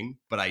single thing,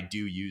 but I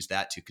do use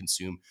that to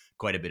consume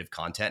quite a bit of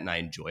content, and I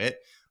enjoy it.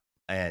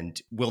 And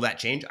will that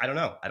change? I don't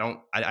know.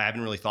 I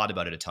haven't really thought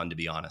about it a ton, to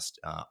be honest.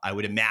 I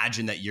would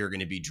imagine that you're going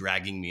to be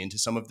dragging me into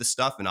some of this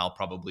stuff, and I'll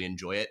probably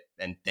enjoy it.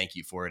 And thank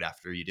you for it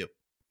after you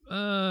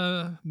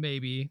do.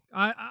 Maybe.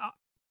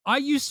 I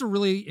used to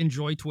really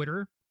enjoy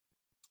Twitter,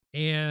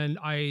 and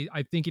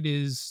I think it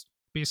is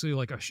basically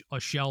like a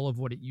shell of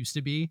what it used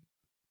to be.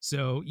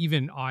 So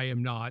even I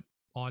am not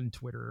on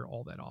Twitter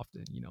all that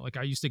often. Like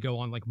I used to go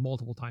on like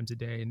multiple times a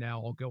day, and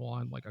now I'll go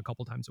on like a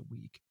couple times a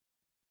week.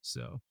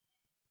 So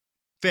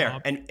Fair.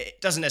 And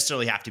it doesn't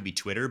necessarily have to be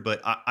Twitter,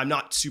 but I'm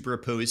not super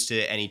opposed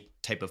to any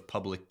type of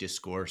public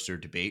discourse or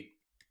debate.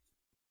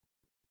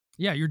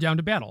 Yeah, you're down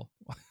to battle.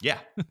 Yeah.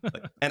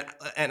 and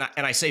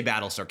I say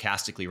battle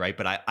sarcastically, right?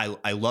 But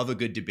I love a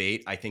good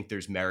debate. I think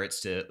there's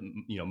merits to,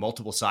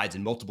 multiple sides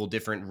and multiple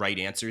different right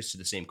answers to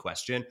the same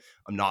question.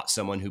 I'm not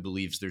someone who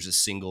believes there's a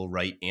single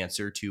right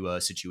answer to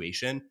a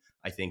situation.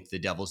 I think the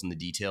devil's in the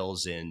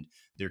details, and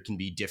there can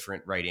be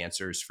different right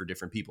answers for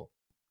different people.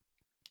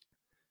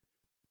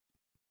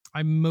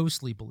 I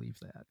mostly believe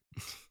that.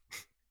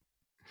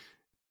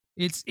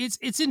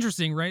 It's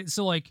interesting, right?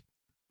 So like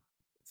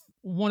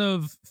one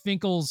of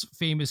Finkel's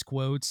famous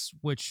quotes,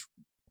 which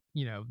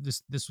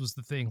this was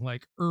the thing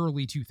like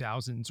early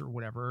 2000s or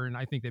whatever, and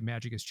I think that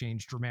Magic has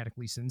changed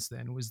dramatically since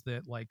then, was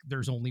that like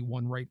there's only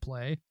one right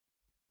play.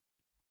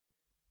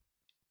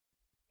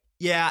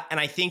 Yeah,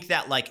 and I think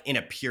that like in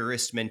a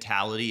purist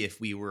mentality,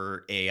 if we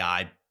were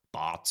AI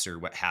bots or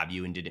what have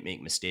you and didn't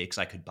make mistakes,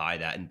 I could buy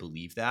that and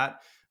believe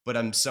that. But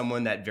I'm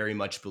someone that very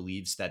much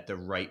believes that the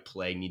right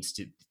play needs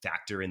to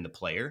factor in the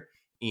player.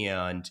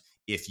 And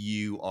if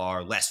you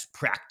are less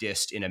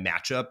practiced in a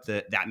matchup,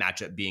 that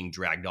matchup being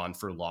dragged on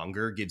for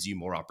longer gives you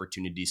more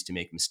opportunities to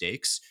make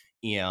mistakes.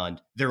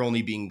 And there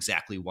only being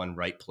exactly one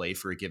right play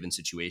for a given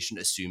situation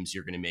assumes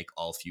you're going to make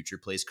all future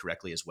plays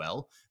correctly as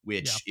well,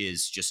 which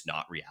is just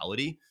not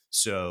reality.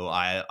 So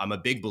I'm a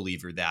big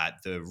believer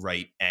that the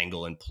right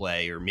angle and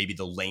play, or maybe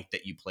the length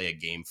that you play a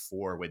game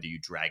for, whether you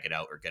drag it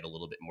out or get a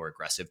little bit more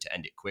aggressive to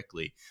end it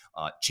quickly,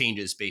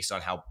 changes based on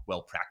how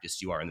well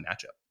practiced you are in the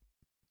matchup.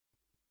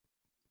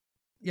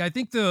 Yeah, I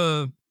think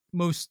the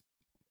most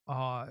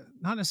not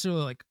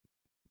necessarily like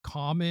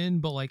common,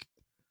 but like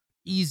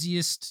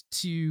easiest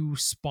to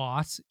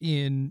spot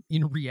in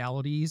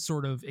reality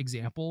sort of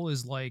example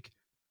is like,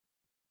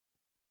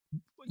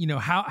 you know,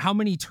 how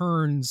many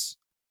turns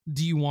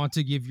do you want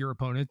to give your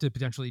opponent to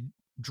potentially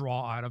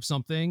draw out of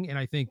something? And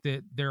I think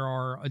that there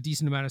are a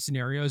decent amount of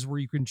scenarios where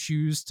you can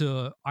choose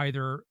to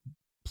either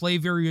play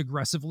very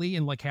aggressively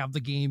and like have the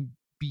game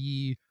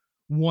be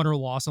won or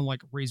lost on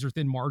like razor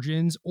thin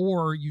margins,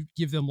 or you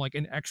give them like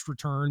an extra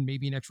turn,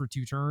 maybe an extra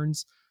 2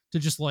 turns to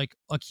just like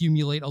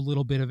accumulate a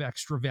little bit of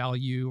extra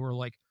value or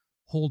like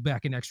hold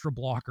back an extra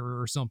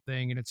blocker or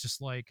something. And it's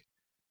just like,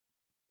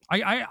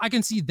 I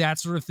can see that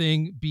sort of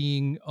thing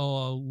being a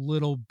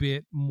little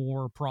bit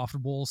more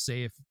profitable,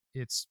 say if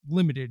it's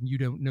limited and you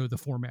don't know the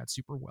format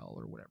super well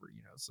or whatever,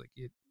 you know, it's like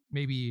it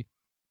maybe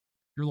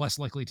you're less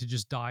likely to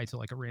just die to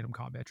like a random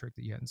combat trick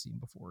that you hadn't seen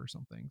before or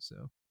something.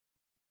 So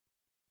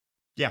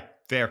yeah,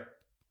 fair.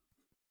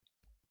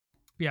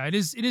 Yeah, it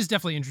is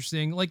definitely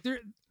interesting. Like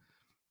there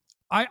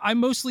I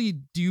mostly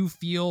do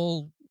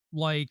feel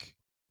like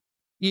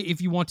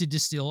if you want to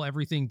distill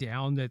everything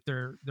down, that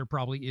there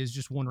probably is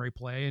just one right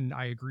play, and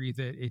I agree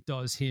that it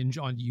does hinge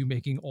on you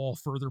making all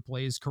further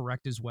plays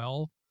correct as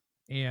well,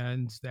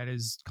 and that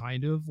is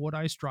kind of what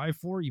I strive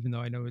for, even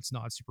though I know it's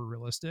not super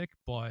realistic.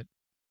 But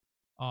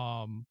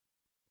I've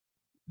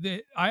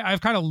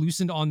kind of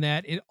loosened on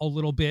that a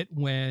little bit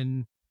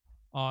when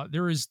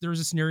there was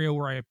a scenario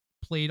where I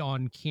played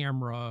on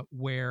camera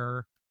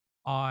where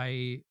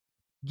I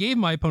gave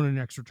my opponent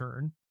an extra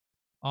turn.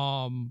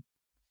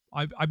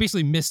 I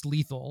basically missed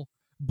lethal,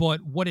 but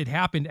what had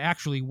happened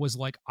actually was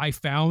like I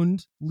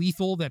found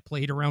lethal that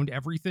played around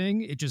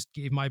everything. It just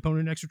gave my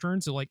opponent an extra turn.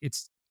 So like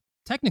it's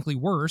technically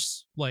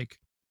worse. Like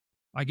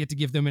I get to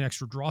give them an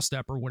extra draw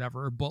step or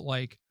whatever, but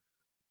like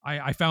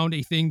I found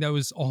a thing that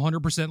was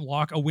 100%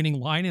 lock, a winning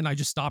line, and I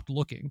just stopped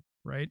looking,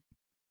 right?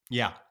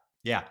 Yeah.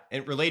 Yeah.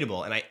 And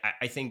relatable. And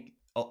I think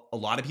a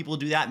lot of people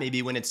do that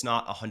maybe when it's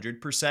not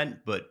 100%.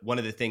 But one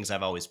of the things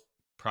I've always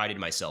prided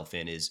myself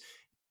in is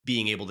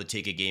being able to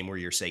take a game where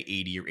you're, say,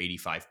 80 or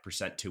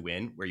 85% to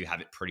win, where you have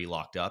it pretty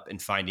locked up,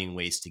 and finding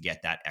ways to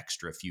get that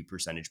extra few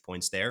percentage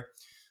points there.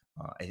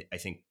 I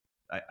think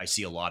I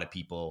see a lot of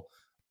people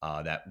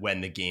that when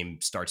the game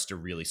starts to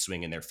really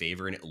swing in their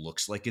favor and it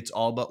looks like it's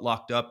all but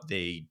locked up,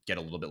 they get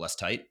a little bit less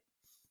tight.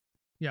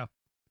 Yeah.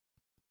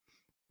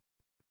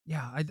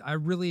 Yeah,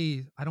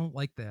 I don't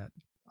like that.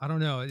 I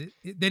don't know.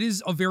 That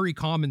is a very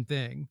common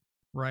thing,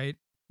 right?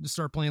 To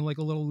start playing like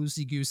a little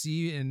loosey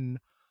goosey, and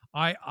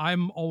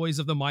I'm always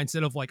of the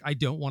mindset of like I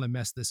don't want to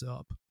mess this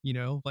up, you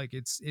know? Like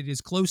it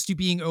is close to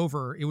being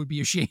over. It would be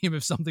a shame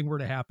if something were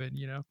to happen,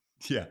 you know?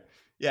 Yeah.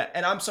 Yeah.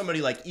 And I'm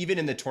somebody like, even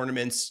in the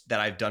tournaments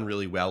that I've done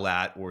really well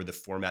at, or the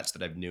formats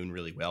that I've known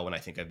really well, when I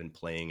think I've been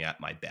playing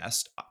at my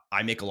best,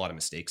 I make a lot of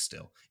mistakes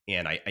still.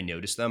 And I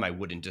notice them. I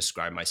wouldn't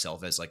describe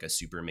myself as like a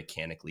super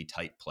mechanically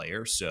tight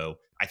player. So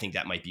I think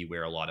that might be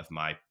where a lot of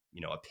my,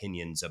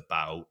 opinions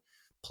about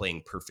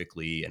playing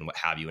perfectly and what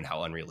have you, and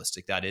how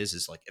unrealistic that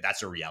is like,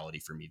 that's a reality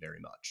for me very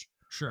much.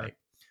 Sure. Right.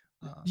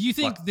 Do you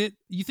think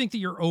that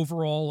your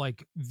overall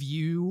like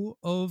view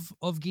of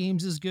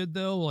games is good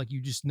though? Like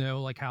you just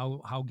know like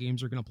how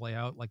games are going to play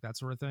out, like that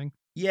sort of thing?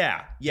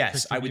 Yeah,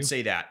 yes, Picture I would view?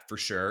 say that for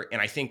sure.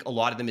 And I think a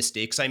lot of the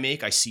mistakes I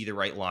make, I see the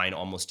right line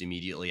almost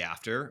immediately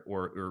after,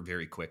 or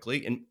very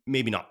quickly. And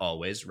maybe not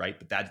always, right?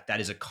 But that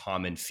is a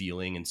common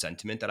feeling and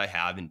sentiment that I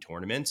have in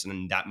tournaments.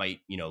 And that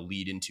might,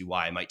 lead into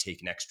why I might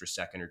take an extra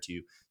second or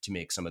two to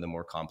make some of the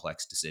more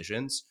complex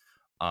decisions.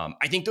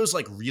 I think those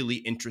like really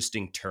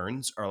interesting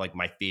turns are like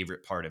my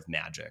favorite part of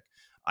Magic.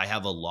 I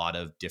have a lot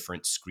of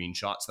different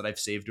screenshots that I've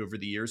saved over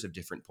the years of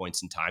different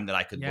points in time that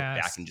I could look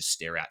back Yes. and just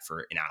stare at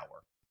for an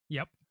hour.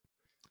 Yep.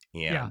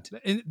 And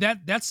and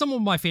that's some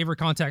of my favorite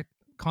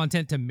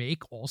content to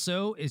make.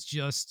 Also, it's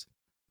just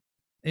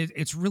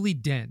it's really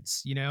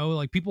dense. You know,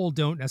 like people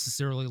don't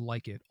necessarily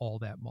like it all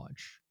that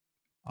much.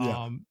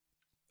 yeah,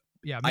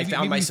 Yeah, I maybe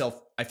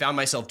found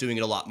myself doing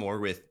it a lot more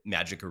with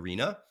Magic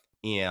Arena,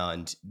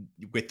 and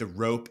with the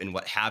rope and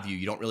what have you.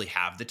 You don't really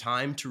have the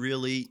time to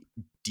really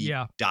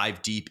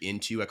dive deep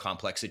into a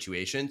complex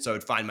situation. So I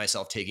would find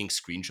myself taking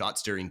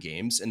screenshots during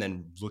games and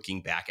then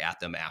looking back at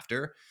them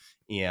after.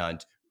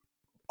 And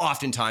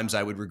oftentimes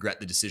I would regret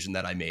the decision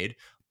that I made,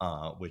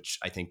 which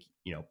I think,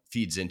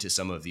 feeds into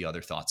some of the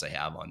other thoughts I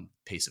have on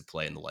pace of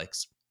play and the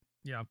likes.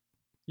 Yeah.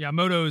 Yeah,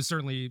 Moto is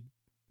certainly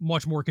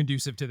much more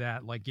conducive to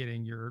that, like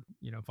getting your,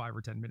 5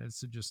 or 10 minutes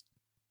to just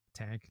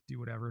tank, do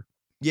whatever.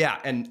 Yeah,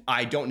 and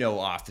I don't know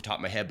off the top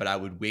of my head, but I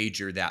would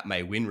wager that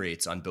my win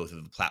rates on both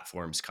of the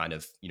platforms kind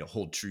of,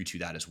 hold true to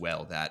that as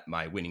well, that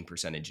my winning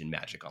percentage in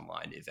Magic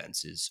Online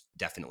events is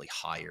definitely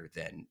higher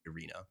than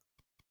Arena.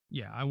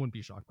 Yeah, I wouldn't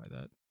be shocked by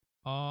that.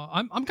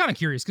 I'm kind of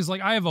curious because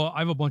like I have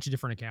a bunch of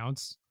different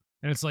accounts,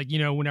 and it's like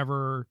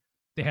whenever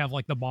they have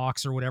like the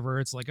box or whatever,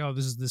 it's like, oh,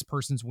 this is this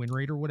person's win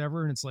rate or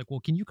whatever, and it's like, well,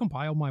 can you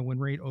compile my win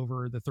rate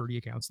over the 30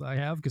 accounts that I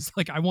have? Because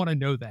like I want to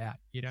know that,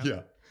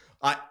 Yeah.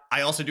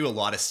 I also do a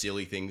lot of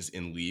silly things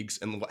in leagues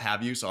and what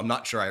have you, so I'm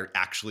not sure I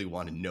actually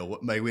want to know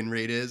what my win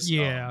rate is.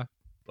 Yeah.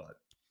 But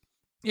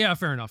yeah,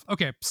 fair enough.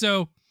 Okay,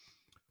 so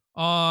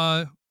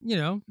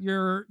you're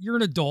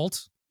an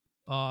adult.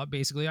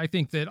 Basically, I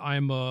think that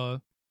I'm a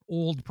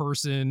old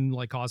person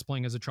like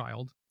cosplaying as a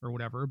child or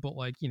whatever, but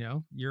like,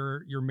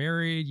 you're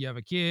married, you have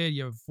a kid,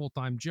 you have a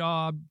full-time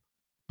job,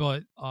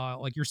 but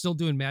like you're still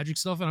doing magic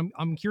stuff, and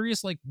I'm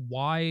curious like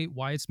why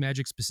it's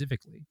magic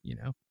specifically,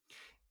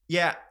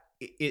 yeah,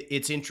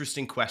 it's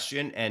interesting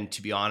question, and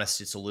to be honest,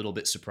 it's a little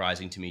bit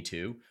surprising to me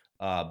too.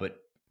 But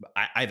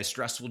I have a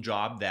stressful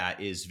job that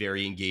is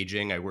very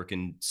engaging. I work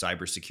in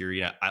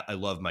cybersecurity. I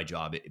love my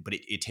job, but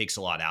it takes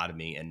a lot out of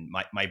me. And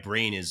my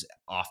brain is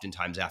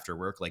oftentimes after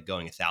work, like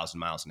going 1,000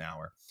 miles an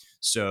hour.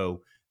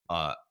 So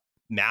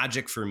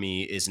magic for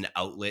me is an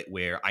outlet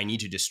where I need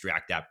to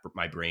distract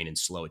my brain and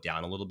slow it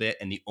down a little bit.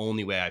 And the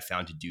only way I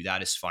found to do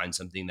that is find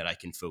something that I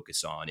can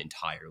focus on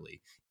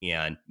entirely.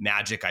 And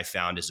magic I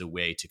found is a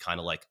way to kind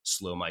of like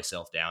slow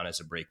myself down as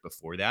a break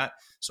before that.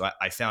 So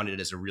I found it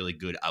as a really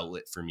good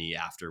outlet for me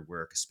after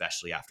work,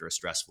 especially after a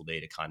stressful day,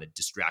 to kind of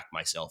distract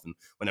myself. And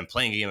when I'm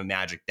playing a game of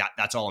magic,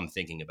 that's all I'm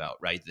thinking about,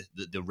 right?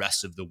 The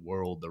rest of the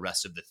world, the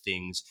rest of the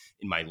things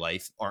in my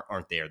life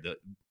aren't there.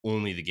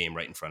 Only the game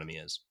right in front of me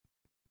is.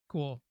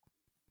 Cool.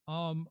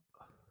 I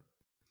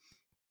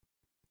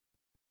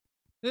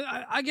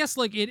guess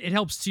like it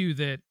helps too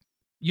that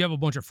you have a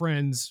bunch of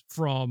friends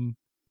from,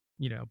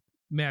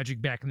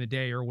 Magic back in the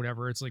day or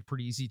whatever. It's like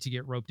pretty easy to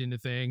get roped into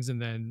things, and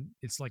then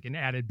it's like an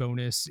added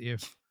bonus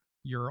if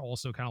you're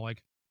also kind of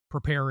like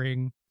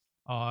preparing,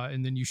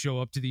 and then you show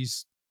up to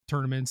these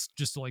tournaments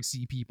just to like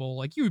see people.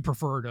 Like you would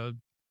prefer to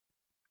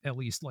at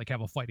least like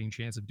have a fighting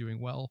chance of doing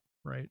well,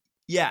 right?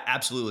 Yeah,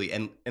 absolutely.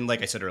 And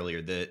like I said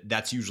earlier,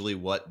 that's usually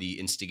what the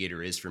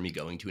instigator is for me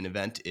going to an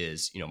event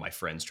is, my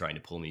friends trying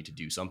to pull me to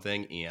do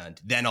something,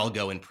 and then I'll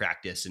go and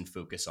practice and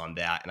focus on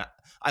that. And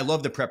I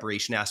love the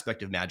preparation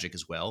aspect of Magic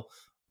as well.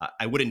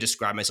 I wouldn't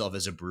describe myself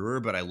as a brewer,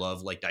 but I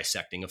love like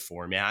dissecting a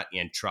format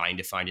and trying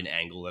to find an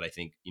angle that I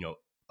think,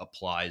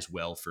 applies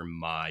well for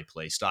my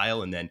play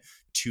style, and then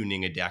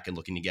tuning a deck and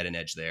looking to get an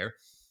edge there.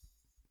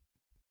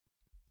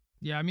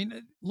 Yeah, I mean,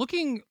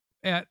 looking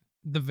at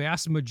the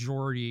vast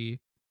majority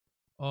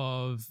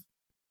of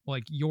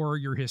like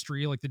your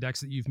history, like the decks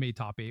that you've made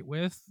top 8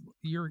 with,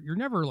 you're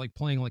never like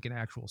playing like an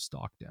actual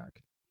stock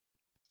deck.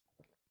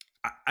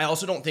 I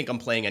also don't think I'm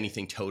playing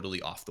anything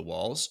totally off the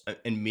walls,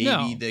 and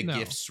maybe the No.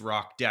 Gifts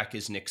Rock deck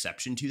is an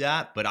exception to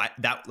that. But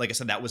like I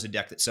said, that was a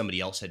deck that somebody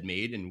else had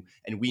made, and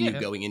we knew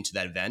going into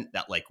that event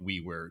that like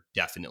we were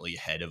definitely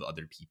ahead of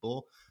other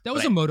people. That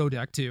was a Moto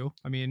deck too.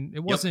 I mean,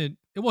 it wasn't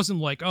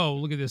like, oh,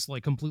 look at this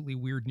like completely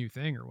weird new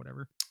thing or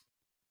whatever.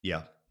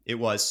 Yeah. It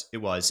was,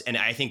 and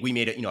I think we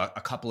made it,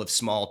 a couple of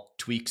small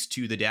tweaks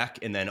to the deck,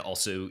 and then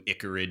also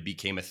Icarid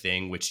became a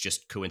thing, which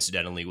just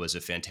coincidentally was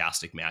a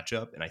fantastic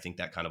matchup, and I think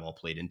that kind of all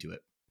played into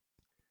it.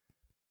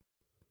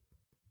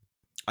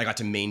 I got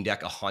to main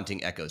deck a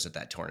Haunting Echoes at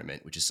that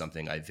tournament, which is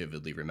something I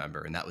vividly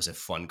remember, and that was a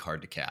fun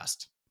card to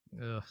cast.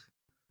 Ugh.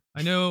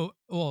 I know.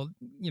 Well,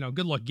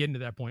 good luck getting to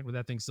that point with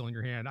that thing still in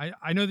your hand.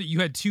 I know that you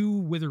had 2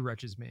 Withered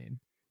Wretches main.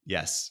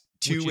 Yes.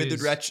 2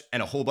 Withered Wretch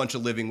and a whole bunch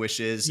of Living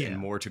Wishes and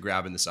more to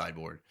grab in the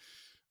sideboard.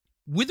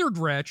 Withered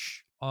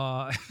Wretch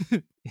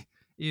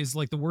is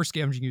like the worst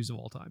scavenging use of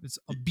all time. It's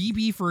a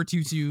BB for a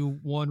 2/2,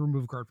 1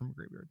 remove card from a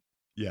graveyard.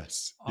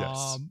 Yes.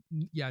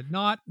 Yeah,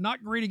 not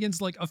great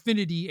against like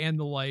affinity and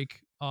the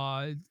like.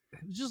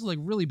 Just like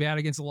really bad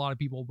against a lot of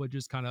people, but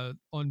just kind of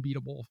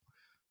unbeatable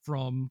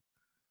from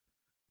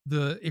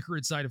the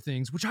Icarid side of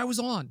things, which I was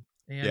on,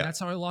 and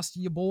that's how I lost to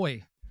your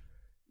boy.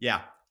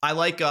 Yeah. I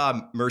like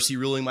mercy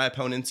ruling my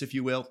opponents, if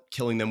you will.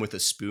 Killing them with a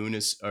spoon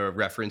is a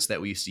reference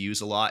that we used to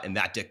use a lot, and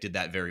that deck did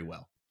that very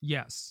well.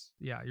 Yes.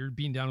 Yeah, you're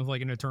being down with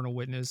like an Eternal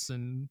Witness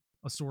and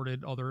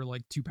assorted other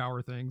like 2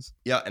 power things.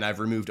 Yeah, and I've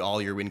removed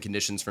all your win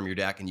conditions from your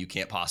deck, and you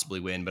can't possibly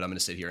win, but I'm going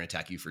to sit here and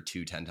attack you for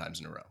 10 times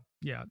in a row.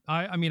 Yeah,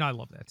 I mean, I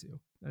love that too.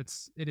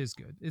 It is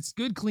good. It's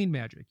good, clean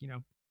Magic,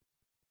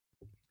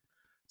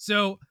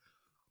 So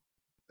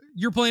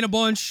you're playing a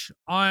bunch.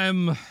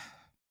 I'm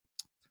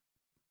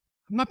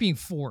not being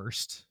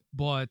forced,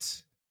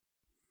 but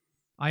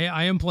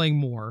I am playing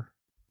more.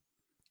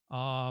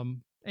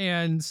 And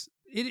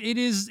it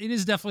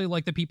is definitely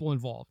like the people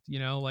involved,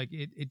 like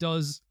it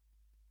does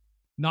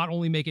not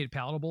only make it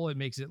palatable, it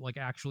makes it like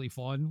actually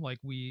fun. Like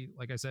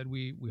I said,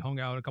 we hung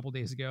out a couple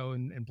days ago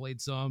and played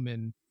some,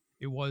 and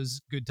it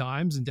was good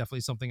times and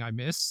definitely something I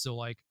missed. So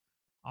like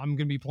I'm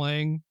gonna be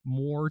playing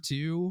more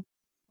too,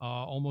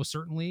 almost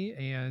certainly.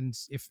 And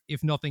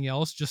if nothing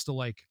else, just to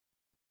like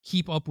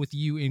keep up with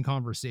you in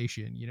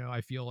conversation,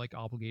 I feel like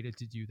obligated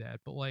to do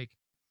that. But like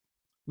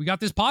we got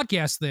this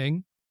podcast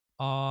thing.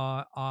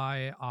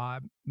 I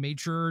made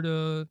sure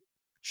to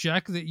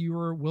check that you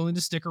were willing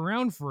to stick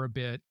around for a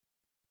bit,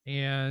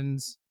 and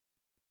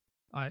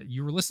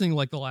you were listening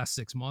like the last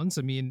 6 months.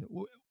 I mean,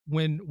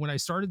 when I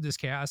started this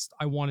cast,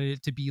 I wanted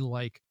it to be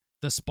like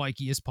the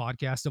spikiest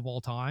podcast of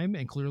all time,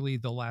 and clearly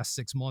the last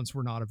 6 months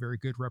were not a very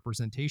good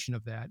representation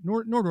of that.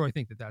 Nor do I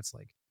think that that's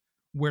like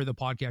where the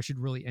podcast should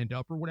really end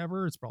up or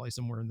whatever. It's probably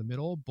somewhere in the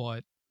middle,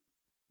 but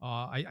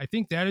I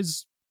think that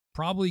is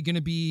probably going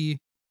to be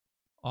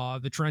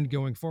the trend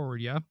going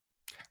forward. Yeah.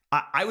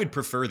 I would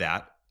prefer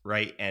that,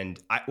 right? And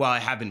while I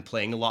have been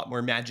playing a lot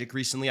more Magic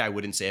recently, I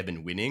wouldn't say I've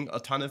been winning a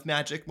ton of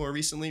Magic more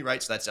recently,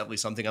 right? So that's definitely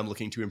something I'm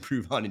looking to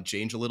improve on and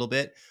change a little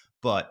bit.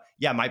 But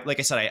yeah, like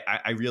I said,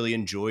 I really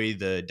enjoy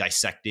the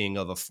dissecting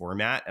of a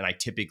format, and I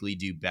typically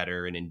do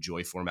better and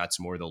enjoy formats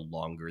more the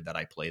longer that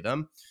I play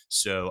them.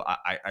 So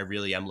I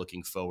really am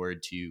looking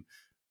forward to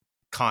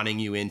conning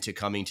you into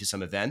coming to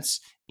some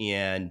events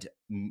and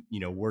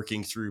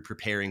working through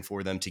preparing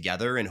for them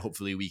together, and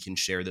hopefully we can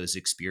share those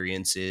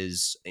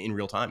experiences in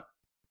real time.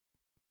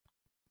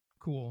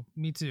 Cool.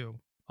 Me too.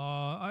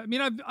 I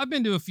mean, I've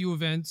been to a few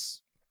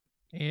events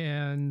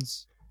and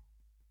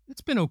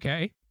it's been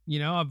okay.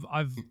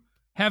 I've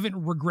haven't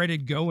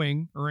regretted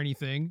going or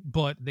anything,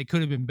 but they could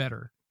have been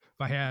better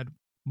if I had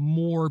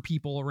more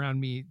people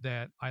around me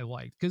that I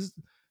liked. Because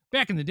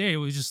back in the day, it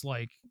was just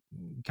like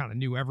kind of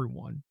knew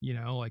everyone,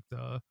 like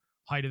the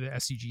height of the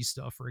SCG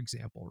stuff, for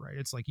example, right?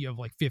 It's like you have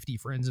like 50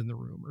 friends in the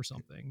room or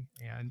something.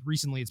 And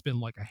recently it's been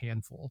like a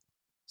handful.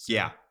 So.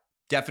 Yeah,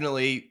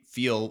 definitely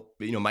feel,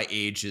 my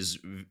age is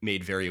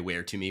made very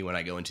aware to me when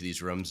I go into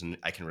these rooms, and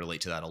I can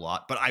relate to that a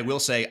lot. But I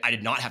will say I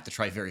did not have to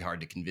try very hard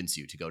to convince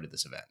you to go to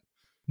this event.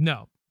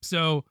 No.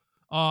 So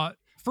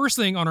first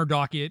thing on our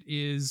docket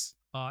is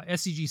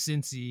SCG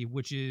Cincy,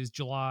 which is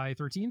July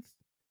 13th.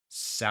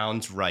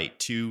 Sounds right.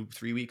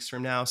 2-3 weeks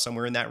from now,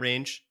 somewhere in that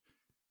range.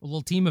 A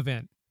little team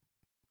event.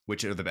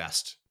 Which are the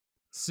best?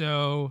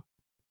 So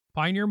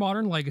Pioneer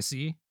Modern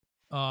Legacy,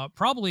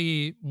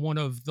 probably one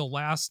of the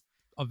last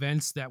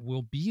events that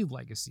will be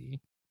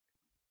Legacy.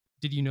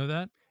 Did you know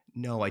that?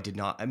 No, I did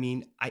not. I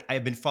mean,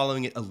 I've been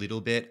following it a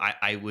little bit.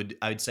 I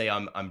would say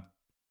I'm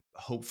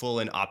hopeful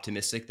and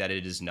optimistic that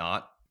it is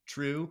not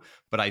true,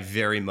 but I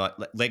very much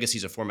Legacy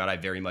is a format I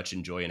very much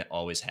enjoy and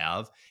always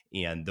have.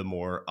 And the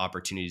more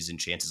opportunities and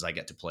chances I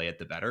get to play it,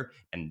 the better.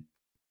 And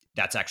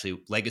that's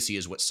actually Legacy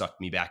is what sucked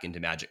me back into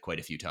Magic quite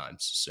a few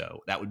times. So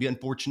that would be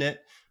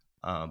unfortunate.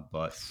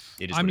 But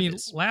it is. I mean,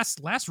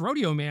 last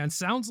rodeo, man.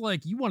 Sounds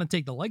like you want to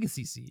take the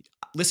Legacy seat.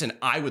 Listen,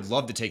 I would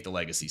love to take the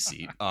Legacy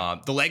seat.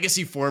 The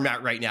Legacy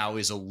format right now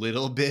is a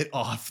little bit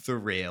off the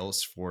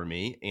rails for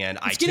me, and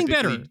it's getting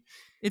better.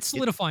 It's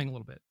solidifying a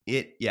little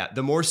bit.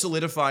 The more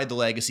solidified the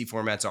Legacy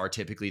formats are,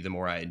 typically, the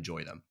more I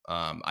enjoy them.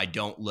 I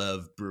don't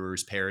love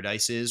Brewers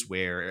Paradises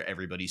where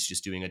everybody's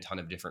just doing a ton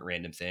of different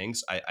random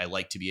things. I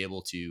like to be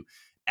able to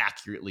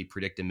accurately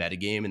predict a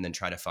metagame and then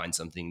try to find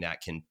something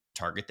that can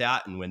target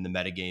that. And when the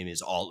metagame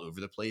is all over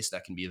the place,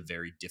 that can be a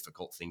very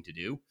difficult thing to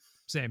do.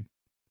 Same.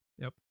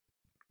 Yep.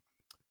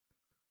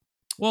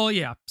 Well,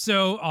 yeah.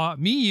 So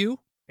me, you,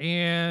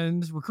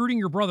 and recruiting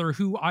your brother,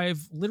 who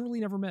I've literally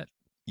never met.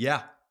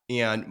 Yeah.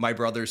 And my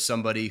brother's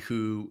somebody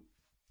who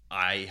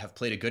I have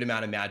played a good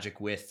amount of Magic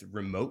with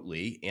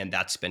remotely, and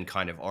that's been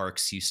kind of our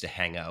excuse to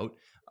hang out.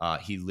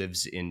 He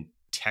lives in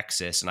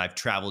Texas, and I've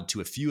traveled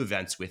to a few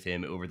events with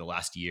him over the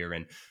last year,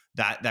 and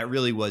that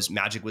really was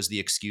Magic was the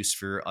excuse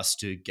for us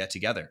to get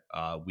together.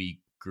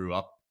 We grew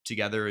up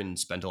together and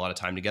spent a lot of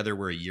time together.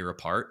 We're a year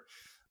apart.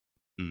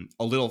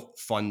 A little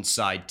fun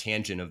side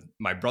tangent of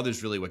my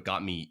brother's really what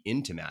got me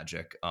into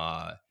Magic.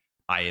 I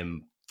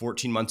am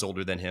 14 months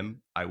older than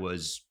him. I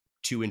was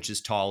 2 inches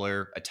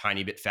taller, a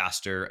tiny bit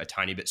faster, a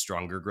tiny bit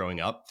stronger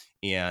growing up.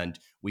 And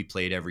we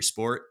played every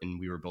sport, and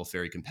we were both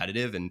very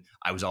competitive. And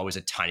I was always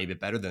a tiny bit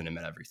better than him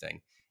at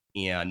everything.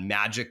 And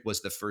Magic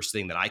was the first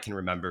thing that I can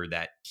remember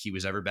that he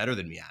was ever better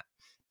than me at.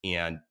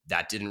 And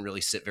that didn't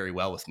really sit very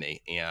well with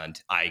me. And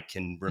I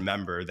can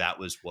remember that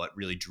was what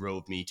really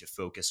drove me to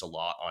focus a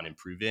lot on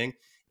improving.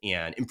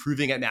 And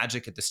improving at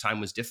Magic at this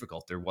time was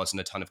difficult. There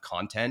wasn't a ton of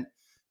content.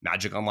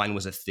 Magic Online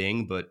was a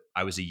thing, but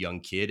I was a young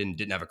kid and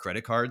didn't have a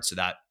credit card. So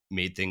that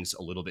made things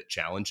a little bit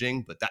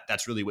challenging. But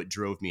that's really what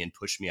drove me and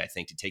pushed me, I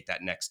think, to take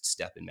that next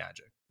step in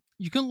Magic.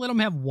 You couldn't let him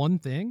have one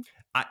thing?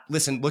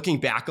 Listen, looking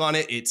back on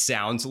it, it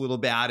sounds a little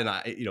bad.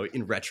 And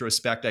in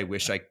retrospect, I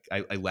wish I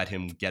let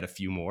him get a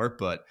few more,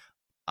 but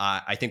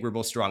I think we're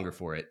both stronger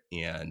for it.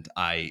 And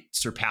I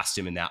surpassed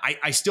him in that.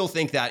 I still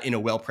think that in a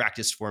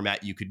well-practiced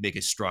format, you could make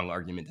a strong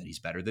argument that he's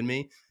better than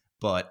me,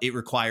 but it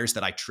requires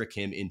that I trick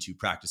him into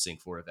practicing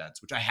for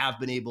events, which I have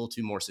been able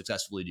to more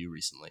successfully do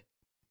recently.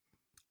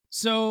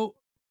 So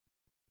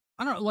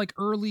I don't know, like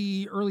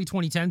early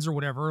 2010s or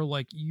whatever,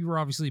 like you were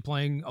obviously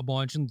playing a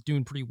bunch and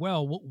doing pretty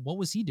well. What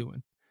was he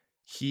doing?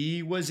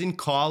 He was in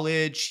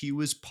college. He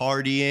was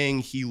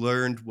partying. He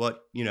learned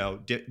what,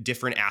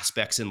 different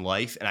aspects in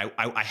life. And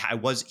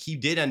he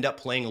did end up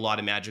playing a lot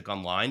of Magic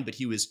Online, but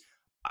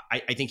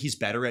I think he's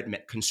better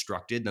at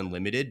constructed than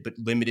limited, but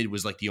limited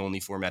was like the only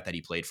format that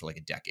he played for like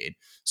a decade.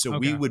 So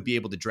we Okay. would be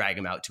able to drag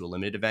him out to a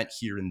limited event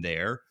here and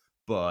there,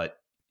 but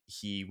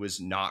he was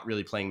not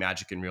really playing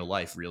Magic in real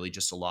life, really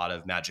just a lot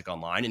of Magic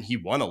Online. And he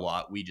won a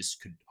lot. We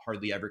just could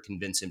hardly ever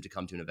convince him to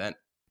come to an event.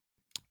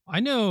 I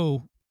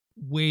know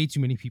way too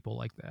many people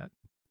like that.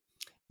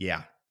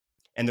 Yeah.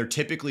 And they're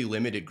typically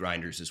limited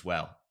grinders as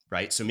well,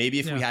 right? So maybe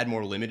if we had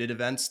more limited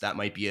events, that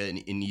might be an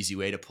easy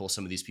way to pull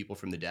some of these people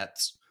from the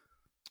depths.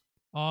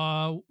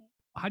 How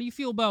do you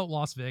feel about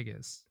Las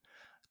Vegas?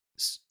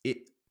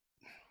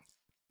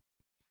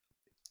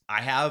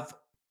 I have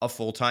a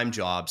full-time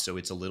job, so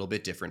it's a little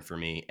bit different for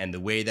me. And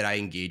the way that I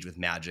engage with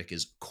Magic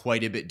is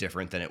quite a bit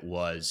different than it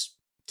was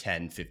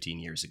 10, 15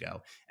 years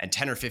ago. And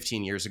 10 or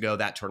 15 years ago,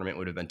 that tournament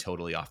would have been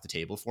totally off the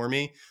table for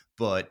me.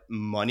 But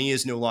money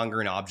is no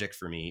longer an object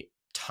for me.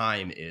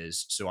 Time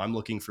is. So I'm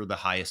looking for the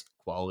highest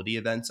quality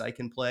events I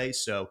can play.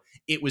 So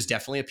it was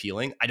definitely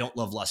appealing. I don't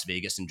love Las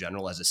Vegas in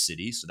general as a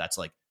city, so that's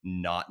like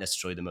not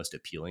necessarily the most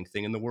appealing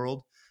thing in the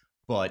world.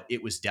 But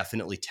it was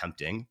definitely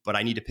tempting. But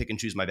I need to pick and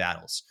choose my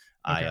battles.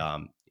 Okay.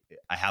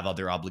 I have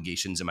other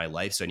obligations in my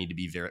life, so I need to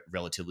be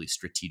relatively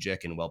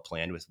strategic and well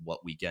planned with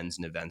what weekends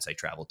and events I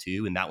travel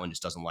to. And that one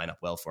just doesn't line up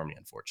well for me,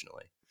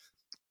 unfortunately.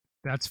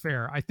 That's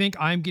fair. I think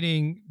I'm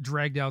getting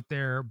dragged out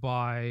there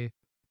by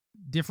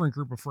different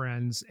group of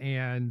friends,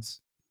 and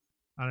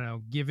I don't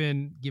know,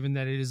 given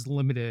that it is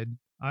limited.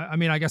 I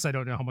mean, I guess I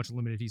don't know how much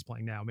limited he's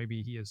playing now.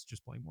 Maybe he is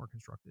just playing more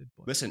constructed.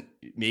 But. Listen,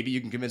 maybe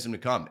you can convince him to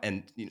come.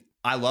 And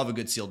I love a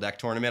good sealed deck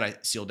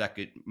tournament. Sealed deck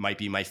might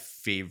be my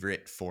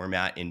favorite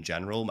format in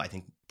general. I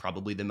think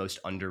probably the most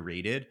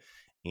underrated.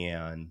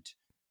 And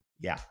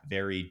yeah,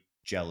 very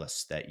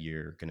jealous that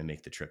you're going to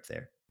make the trip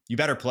there. You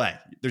better play.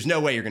 There's no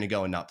way you're going to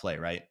go and not play,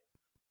 right?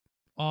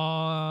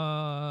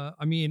 I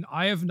mean,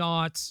 I have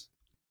not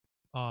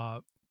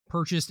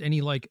purchased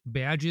any like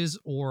badges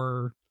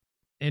or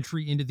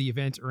entry into the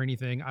event or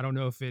anything. I don't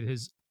know if it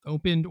has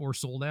opened or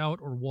sold out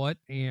or what.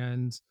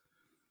 And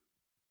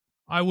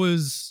I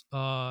was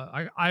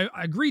I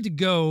agreed to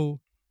go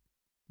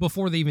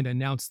before they even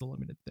announced the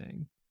limited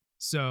thing.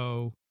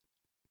 So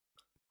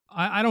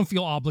I don't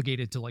feel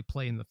obligated to like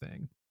play in the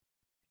thing.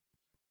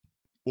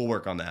 We'll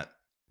work on that.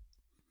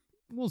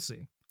 We'll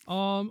see.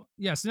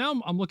 Yeah, so now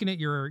I'm looking at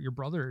your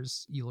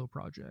brother's ELO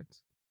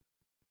project.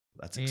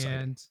 That's exciting.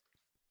 And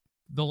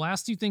the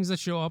last two things that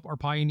show up are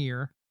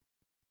Pioneer.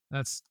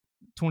 That's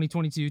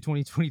 2022,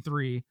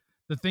 2023.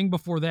 The thing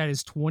before that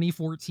is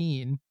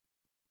 2014.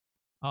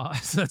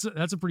 So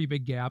that's a pretty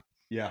big gap.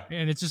 Yeah.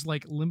 And it's just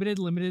like limited.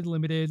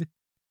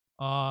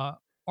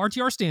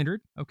 RTR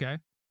standard. Okay.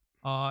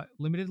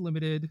 Limited.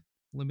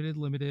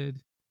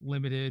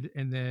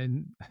 And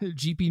then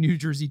GP New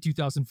Jersey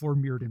 2004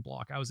 mirrored in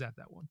block. I was at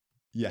that one.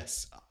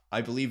 Yes.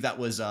 I believe that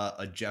was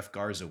a Jeff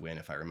Garza win,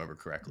 if I remember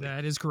correctly.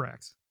 That is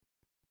correct.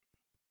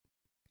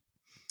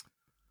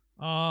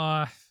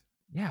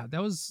 Yeah,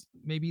 that was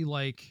maybe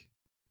like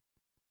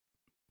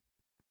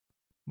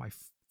my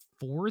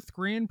fifth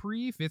Grand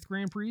Prix,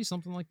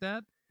 something like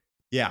that.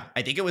 Yeah,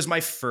 I think it was my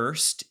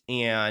first.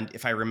 And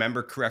if I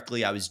remember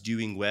correctly, I was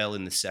doing well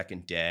in the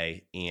second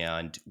day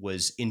and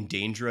was in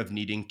danger of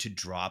needing to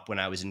drop when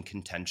I was in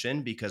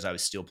contention because I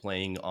was still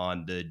playing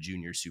on the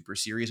Junior Super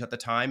Series at the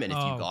time. And if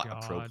you got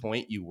a pro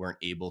point, you weren't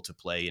able to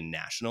play in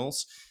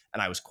nationals.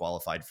 And I was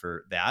qualified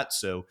for that.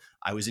 So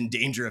I was in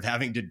danger of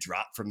having to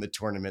drop from the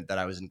tournament that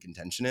I was in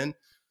contention in.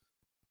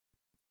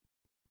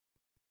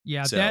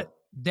 Yeah, so,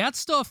 that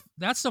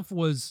stuff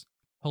was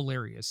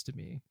hilarious to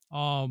me.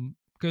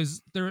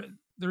 Because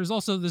there's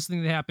also this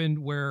thing that happened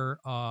where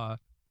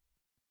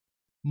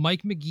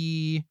Mike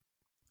McGee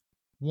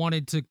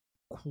wanted to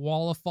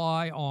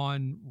qualify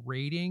on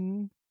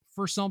rating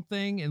for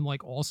something and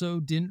like also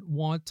didn't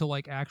want to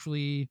like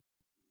actually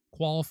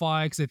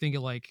qualify because I think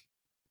it like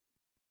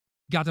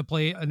got to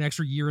play an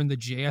extra year in the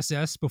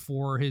JSS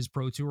before his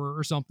pro tour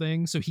or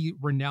something. So he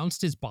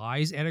renounced his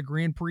buys at a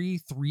Grand Prix,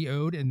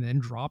 3-0'd, and then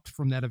dropped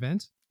from that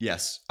event.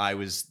 Yes, I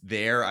was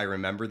there. I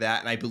remember that.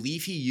 And I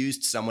believe he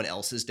used someone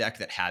else's deck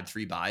that had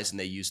 3 buys and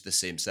they used the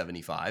same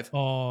 75.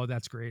 Oh,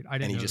 that's great. I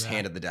didn't know And he just that.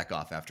 handed the deck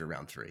off after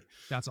round 3.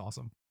 That's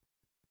awesome.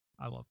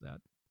 I love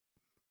that.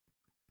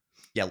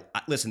 Yeah,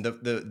 listen,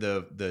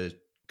 the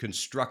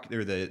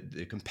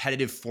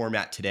competitive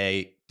format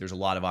today, there's a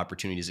lot of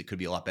opportunities. It could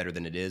be a lot better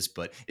than it is,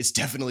 but it's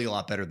definitely a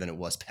lot better than it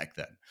was back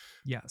then.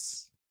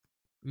 Yes.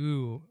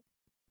 Ooh,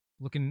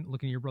 looking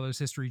at your brother's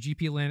history.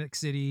 GP Atlantic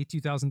City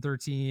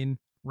 2013,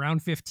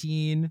 round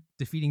 15,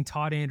 defeating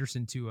Todd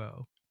Anderson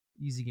 2-0.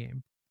 Easy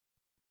game.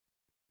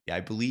 Yeah,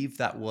 I believe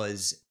that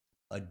was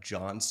a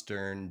John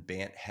Stern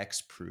Bant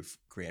Hexproof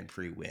Grand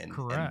Prix win.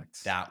 Correct.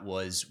 And that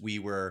was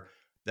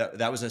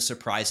that was a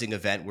surprising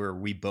event where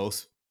we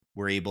both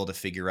were able to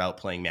figure out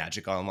playing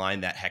Magic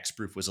Online that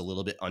Hexproof was a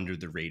little bit under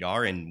the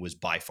radar and was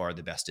by far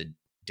the best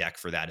deck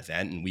for that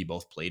event. And we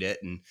both played it.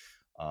 And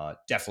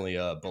Definitely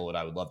a bullet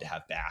I would love to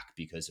have back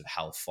because of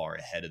how far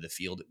ahead of the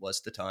field it was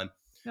at the time.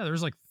 Yeah,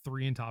 there's like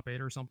 3 in top 8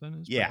 or something. It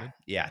was pretty Yeah, good.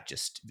 yeah.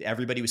 Just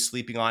everybody was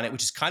sleeping on it,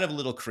 which is kind of a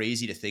little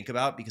crazy to think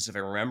about because if I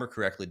remember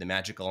correctly, the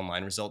Magic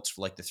Online results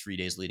for like the 3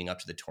 days leading up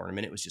to the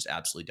tournament, it was just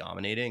absolutely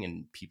dominating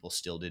and people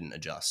still didn't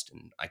adjust.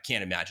 And I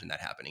can't imagine that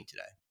happening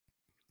today.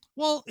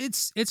 Well,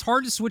 it's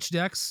hard to switch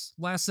decks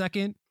last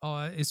second,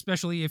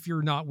 especially if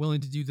you're not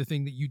willing to do the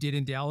thing that you did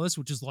in Dallas,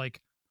 which is like,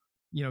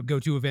 go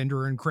to a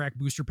vendor and crack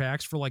booster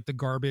packs for like the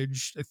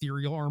garbage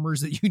ethereal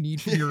armors that you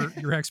need for your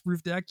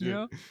hexproof deck,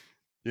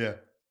 Yeah.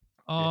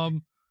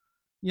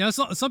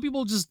 some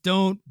people just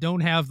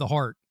don't have the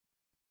heart.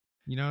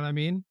 You know what I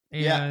mean?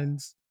 And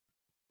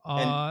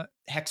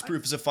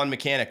hexproof is a fun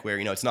mechanic where,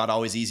 it's not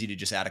always easy to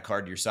just add a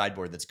card to your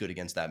sideboard that's good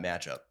against that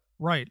matchup.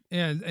 Right.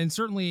 And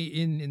certainly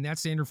in that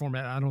standard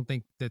format, I don't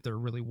think that there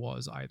really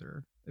was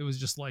either. It was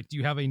just like, do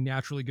you have a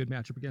naturally good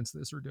matchup against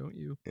this or don't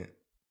you? Yeah.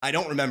 I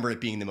don't remember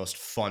it being the most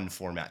fun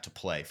format to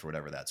play for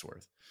whatever that's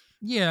worth.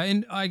 Yeah,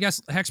 and I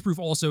guess Hexproof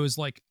also is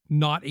like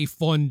not a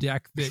fun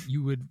deck that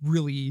you would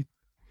really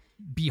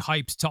be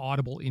hyped to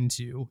audible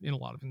into in a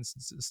lot of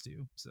instances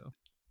too. So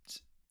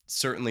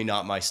certainly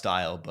not my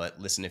style,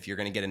 but listen, if you're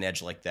going to get an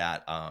edge like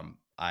that,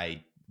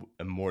 I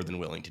am more than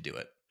willing to do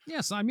it. Yeah,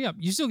 sign me up.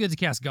 You still get to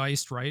cast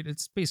Geist, right?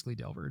 It's basically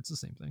Delver. It's the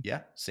same thing.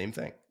 Yeah, same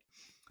thing.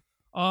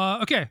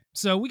 Okay,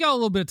 so we got a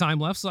little bit of time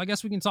left, so I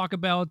guess we can talk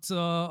about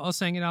us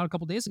hanging out a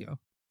couple days ago.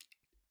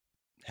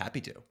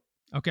 Happy to.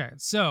 Okay,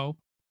 so,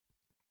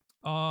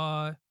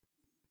 God,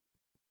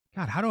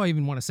 how do I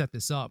even want to set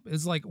this up?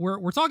 It's like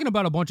we're talking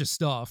about a bunch of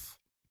stuff,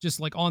 just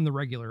like on the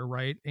regular,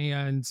 right?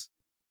 And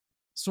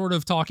sort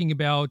of talking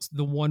about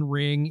the One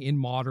Ring in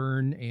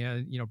Modern,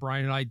 and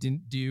Brian and I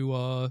didn't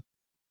do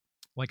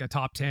like a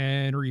top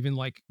 10 or even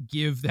like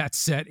give that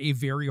set a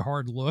very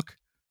hard look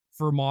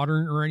for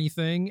Modern or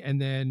anything.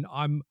 And then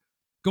I'm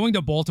going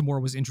to Baltimore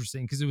was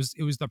interesting because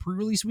it was the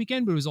pre-release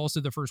weekend, but it was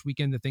also the first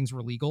weekend that things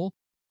were legal.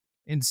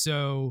 And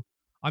so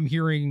I'm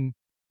hearing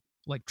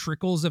like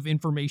trickles of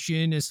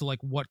information as to like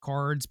what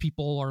cards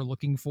people are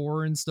looking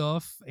for and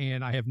stuff.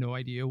 And I have no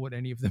idea what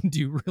any of them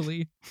do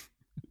really.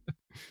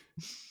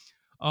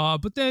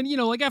 But then,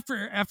 like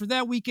after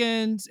that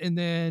weekend and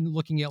then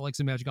looking at like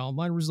some Magic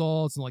Online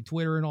results and like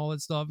Twitter and all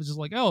that stuff, it's just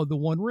like, oh, the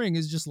One Ring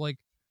is just like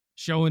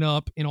showing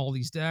up in all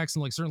these decks.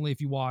 And like, certainly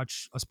if you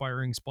watch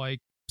Aspiring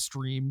Spike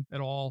stream at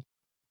all,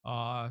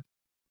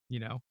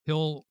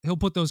 he'll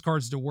put those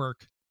cards to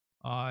work.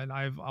 And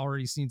I've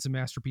already seen some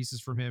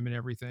masterpieces from him and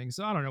everything.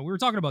 So I don't know. We were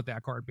talking about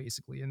that card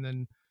basically. And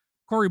then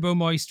Corey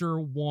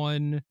Baumeister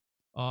won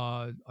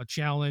a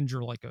challenge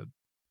or like a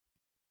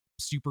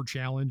super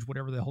challenge,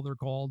 whatever the hell they're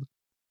called,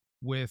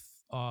 with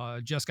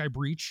Jeskai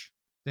Breach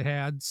that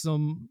had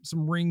some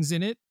rings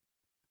in it.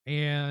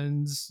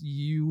 And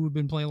you've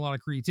been playing a lot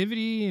of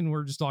creativity and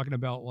we're just talking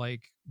about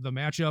like the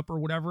matchup or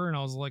whatever. And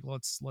I was like,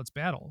 let's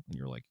battle. And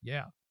you're like,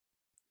 yeah.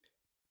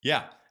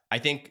 Yeah. I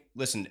think,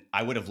 listen,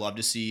 I would have loved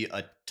to see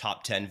a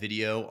top 10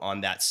 video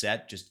on that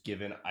set, just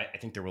given, I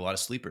think there were a lot of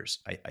sleepers.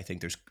 I think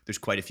there's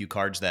quite a few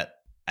cards that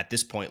at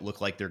this point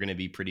look like they're going to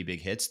be pretty big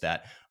hits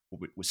that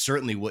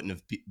certainly wouldn't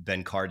have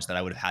been cards that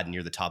I would have had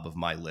near the top of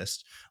my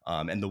list.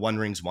 And the One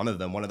Ring's one of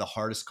them, one of the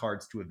hardest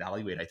cards to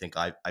evaluate I think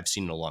I've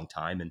seen in a long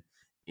time. And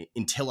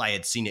until I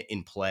had seen it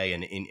in play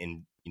and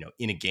in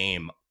a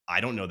game,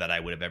 I don't know that I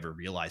would have ever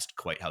realized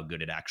quite how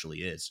good it actually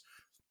is.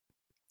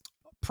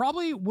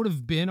 Probably would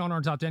have been on our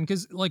top 10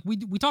 because like we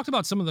talked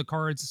about some of the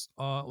cards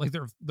like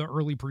the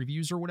early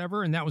previews or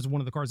whatever, and that was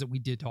one of the cards that we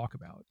did talk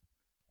about.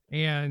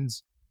 And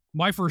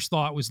my first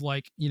thought was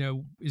like,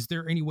 is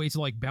there any way to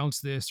like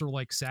bounce this or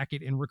like sack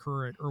it and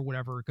recur it or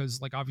whatever?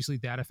 Because like obviously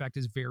that effect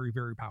is very,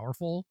 very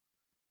powerful,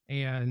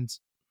 and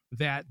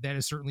that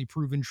is certainly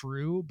proven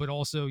true. But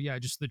also, yeah,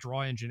 just the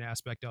draw engine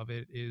aspect of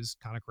it is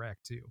kind of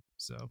cracked too.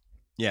 So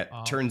yeah,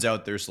 turns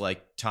out there's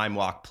like Time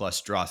Walk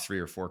plus draw 3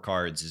 or 4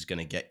 cards is going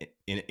to get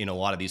in a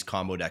lot of these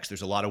combo decks.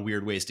 There's a lot of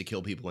weird ways to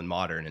kill people in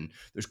Modern, and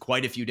there's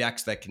quite a few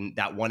decks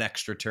that one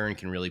extra turn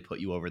can really put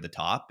you over the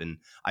top. And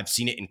I've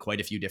seen it in quite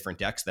a few different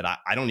decks that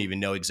I don't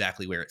even know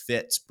exactly where it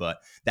fits, but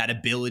that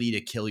ability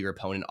to kill your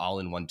opponent all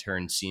in one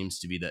turn seems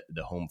to be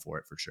the home for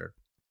it for sure.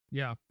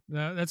 Yeah,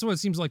 that's what it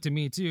seems like to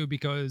me too,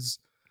 because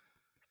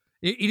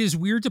it is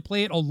weird to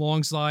play it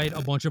alongside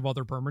a bunch of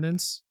other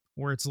permanents.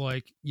 Where it's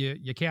like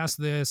you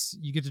cast this,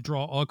 you get to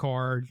draw a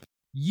card,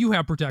 you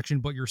have protection,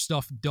 but your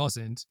stuff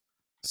doesn't.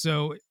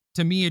 So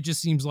to me, it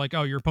just seems like,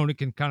 oh, your opponent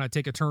can kind of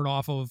take a turn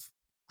off of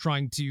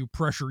trying to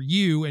pressure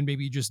you and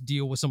maybe just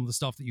deal with some of the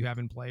stuff that you have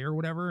in play or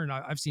whatever. And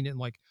I've seen it in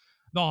like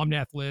the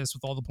Omnath list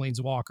with all the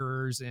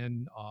Planeswalkers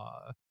and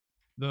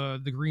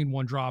the green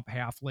 1-drop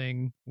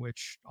Halfling,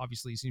 which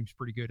obviously seems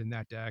pretty good in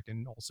that deck,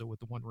 and also with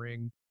the One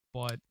Ring.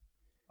 But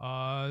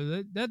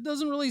that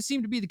doesn't really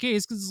seem to be the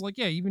case, because it's like,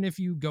 yeah, even if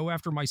you go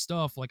after my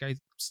stuff, like I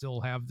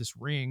still have this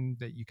ring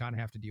that you kind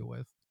of have to deal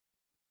with.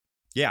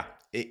 Yeah,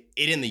 it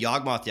in the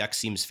Yawgmoth deck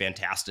seems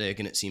fantastic,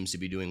 and it seems to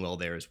be doing well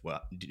there as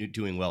well.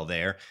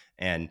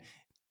 And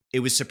it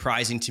was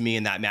surprising to me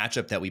in that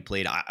matchup that we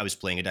played. I was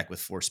playing a deck with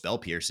 4 spell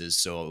pierces.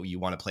 So you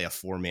want to play a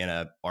 4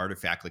 mana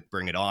artifact, like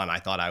Bring It On. I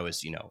thought I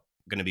was,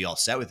 going to be all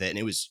set with it. And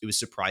it was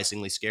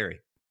surprisingly scary.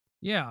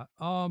 Yeah.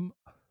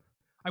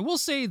 I will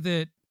say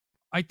that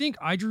I think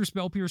I drew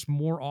Spell Pierce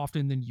more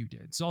often than you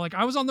did. So like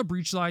I was on the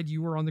breach side,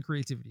 you were on the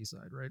creativity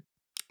side, right?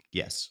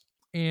 Yes.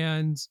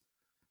 And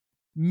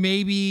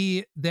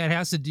maybe that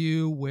has to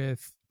do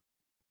with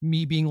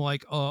me being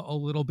like a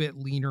little bit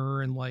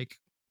leaner and like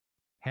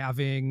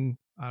having,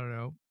 I don't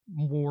know,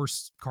 more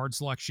card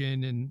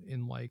selection and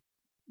in like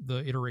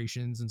the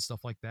iterations and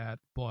stuff like that.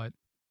 But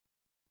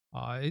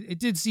it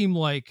did seem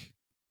like,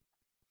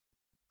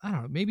 I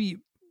don't know,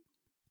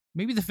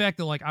 maybe the fact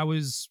that like I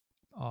was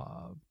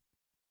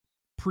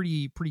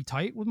pretty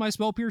tight with my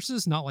spell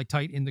pierces, not like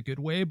tight in the good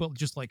way, but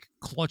just like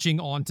clutching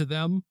onto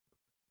them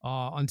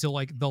until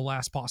like the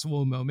last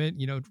possible moment,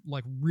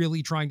 like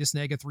really trying to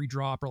snag a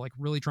 3-drop or like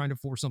really trying to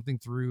force something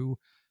through,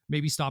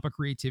 maybe stop a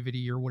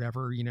creativity or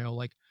whatever,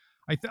 like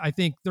I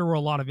think there were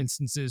a lot of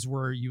instances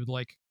where you would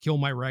like kill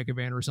my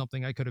Ragavan or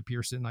something I could have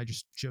pierced it and I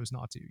just chose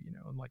not to,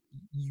 and like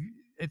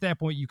at that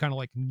point you kind of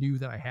like knew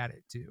that I had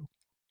it too.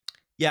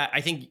 Yeah,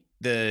 I think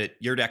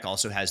your deck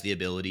also has the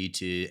ability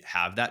to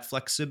have that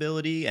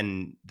flexibility,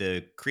 and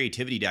the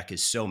creativity deck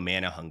is so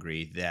mana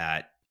hungry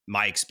that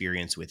my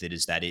experience with it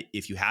is that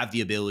if you have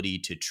the ability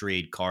to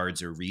trade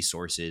cards or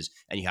resources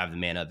and you have the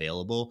mana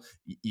available,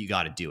 you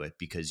got to do it,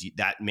 because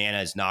that mana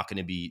is not going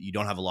to be, you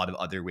don't have a lot of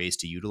other ways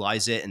to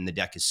utilize it. And the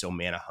deck is so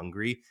mana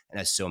hungry and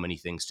has so many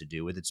things to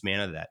do with its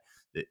mana that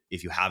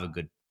if you have a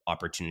good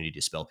opportunity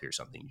to spell pierce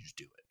something, you just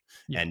do it.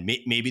 Yeah. And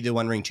maybe the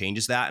One Ring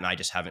changes that, and I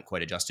just haven't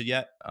quite adjusted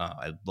yet.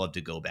 I'd love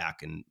to go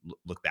back and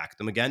look back at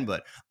them again.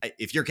 But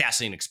if you're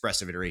casting an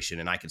expressive iteration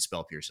and I can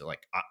spell pierce it,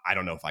 like I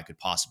don't know if I could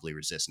possibly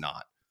resist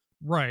not.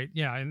 Right.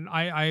 Yeah. And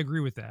I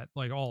agree with that.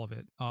 Like all of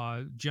it.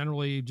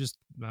 Generally just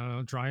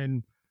try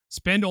and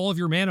spend all of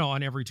your mana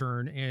on every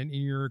turn. And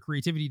in your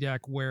creativity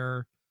deck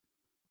where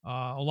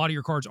a lot of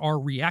your cards are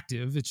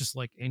reactive, it's just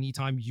like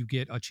anytime you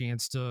get a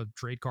chance to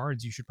trade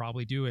cards, you should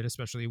probably do it,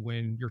 especially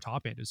when your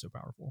top end is so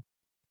powerful.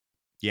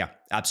 Yeah,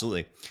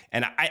 absolutely.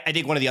 And I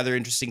think one of the other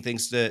interesting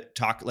things to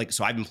talk, like,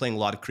 so I've been playing a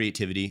lot of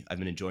creativity. I've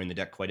been enjoying the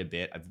deck quite a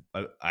bit.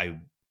 I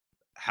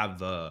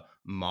have a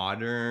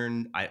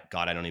modern, I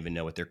don't even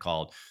know what they're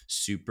called,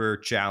 super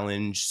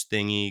challenge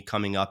thingy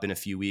coming up in a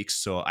few weeks.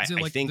 So I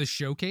think the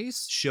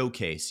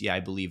showcase. Yeah, I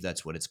believe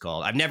that's what it's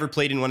called. I've never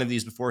played in one of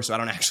these before, so I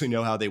don't actually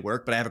know how they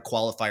work, but I have a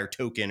qualifier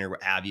token or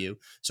what have you.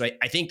 So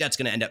I think that's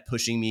going to end up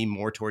pushing me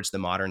more towards the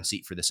modern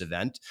seat for this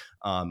event,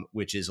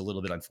 which is a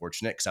little bit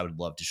unfortunate because I would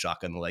love to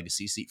shotgun the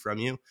legacy seat from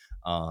you.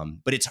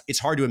 But it's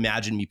hard to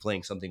imagine me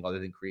playing something other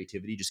than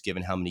creativity, just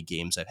given how many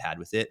games I've had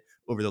with it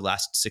over the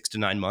last 6 to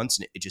 9 months.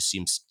 And it just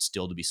seems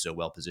still to be so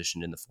well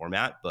positioned in the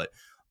format. But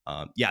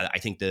yeah, I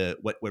think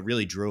what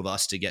really drove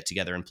us to get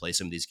together and play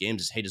some of these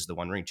games is, hey, does the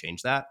One Ring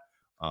change that?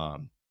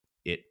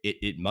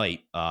 It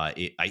might.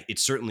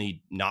 It's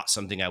certainly not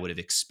something I would have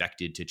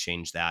expected to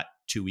change that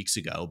 2 weeks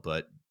ago,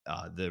 but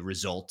the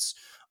results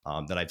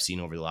that I've seen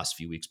over the last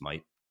few weeks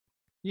might.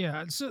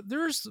 Yeah, so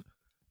there's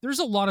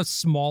a lot of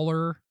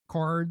smaller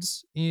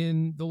cards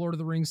in the Lord of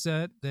the Rings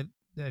set that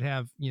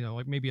have,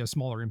 like maybe a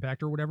smaller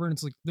impact or whatever. And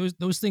it's like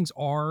those things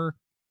are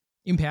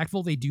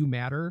impactful. They do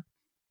matter.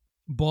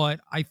 But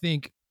I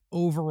think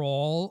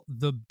overall,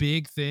 the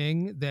big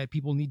thing that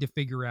people need to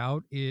figure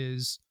out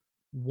is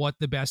what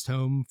the best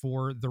home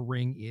for the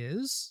ring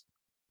is.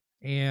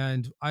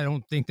 And I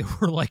don't think that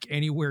we're like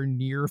anywhere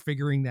near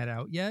figuring that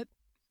out yet.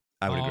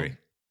 I would agree.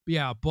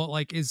 Yeah, but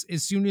like as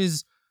soon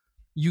as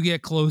you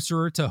get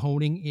closer to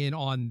honing in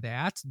on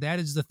that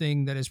is the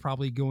thing that is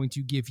probably going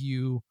to give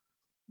you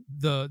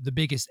the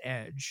biggest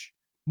edge,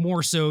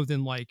 more so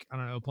than like, I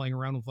don't know, playing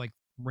around with like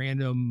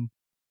random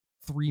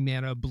 3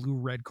 mana blue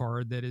red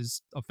card that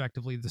is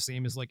effectively the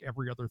same as like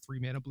every other 3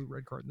 mana blue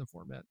red card in the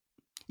format.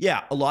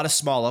 Yeah, a lot of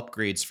small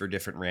upgrades for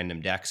different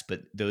random decks,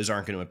 but those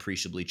aren't going to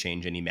appreciably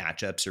change any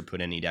matchups or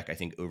put any deck, I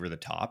think, over the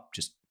top.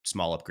 Just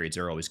small upgrades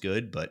are always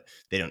good, but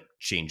they don't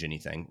change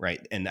anything, right?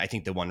 And I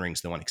think the One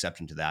Ring's the one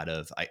exception to that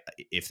of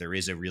if there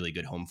is a really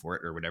good home for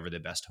it, or whatever the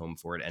best home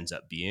for it ends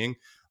up being,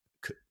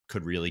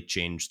 could really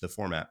change the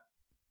format.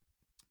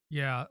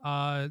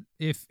 Yeah,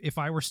 if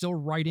I were still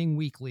writing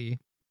weekly,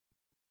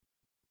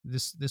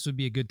 this would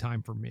be a good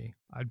time for me.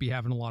 I'd be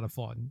having a lot of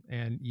fun,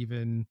 and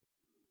even,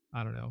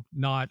 I don't know,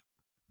 not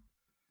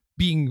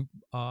being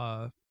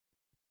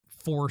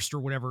forced or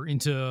whatever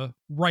into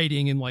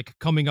writing and like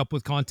coming up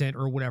with content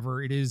or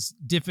whatever. It is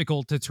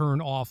difficult to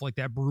turn off like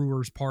that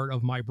brewer's part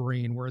of my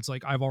brain where it's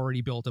like I've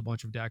already built a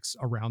bunch of decks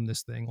around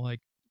this thing, like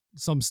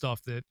some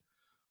stuff that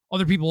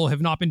other people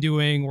have not been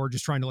doing, or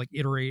just trying to like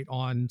iterate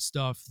on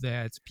stuff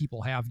that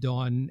people have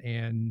done.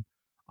 And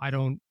I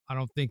don't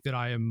think that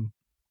I am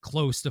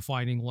close to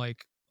finding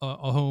like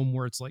a home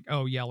where it's like,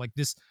 oh yeah, like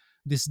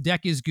this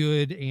deck is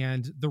good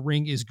and the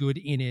ring is good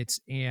in it,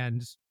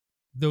 and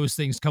those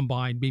things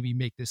combined maybe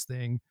make this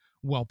thing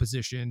well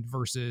positioned,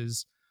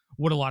 versus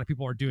what a lot of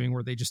people are doing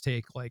where they just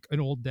take like an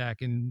old deck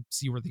and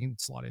see where they can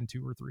slot in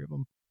 2 or 3 of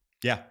them.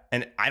 Yeah.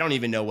 And I don't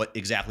even know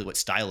exactly what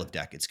style of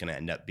deck it's going to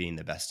end up being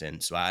the best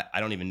in. So I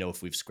don't even know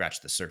if we've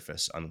scratched the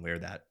surface on where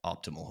that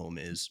optimal home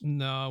is.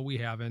 No, we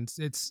haven't.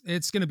 It's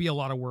going to be a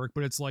lot of work,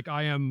 but it's like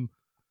I am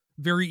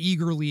very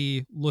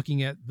eagerly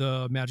looking at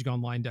the Magic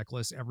Online deck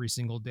list every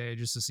single day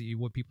just to see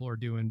what people are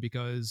doing,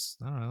 because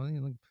I don't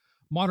know, like,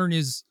 Modern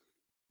is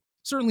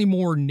certainly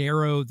more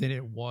narrow than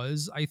it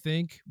was, I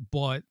think,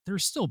 but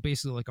there's still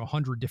basically like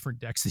 100 different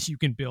decks that you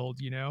can build,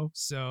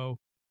 So,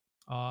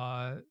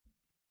 uh,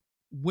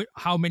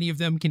 how many of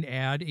them can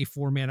add a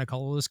 4-mana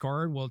colorless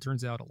card? Well, it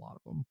turns out a lot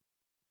of them.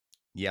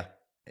 Yeah,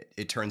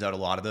 it turns out a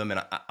lot of them,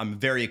 and I'm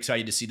very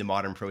excited to see the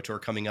Modern Pro Tour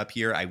coming up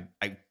here.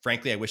 I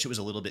frankly, I wish it was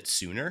a little bit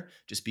sooner,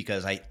 just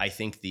because I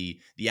think the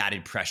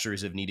added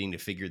pressures of needing to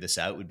figure this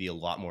out would be a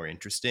lot more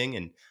interesting,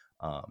 and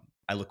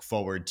I look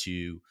forward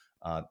to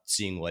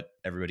seeing what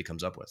everybody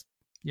comes up with.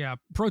 Yeah,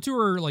 Pro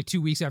Tour like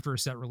 2 weeks after a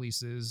set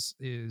releases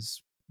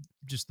is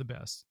just the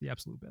best, the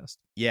absolute best.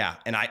 Yeah,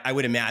 and I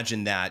would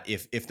imagine that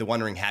if the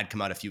One Ring had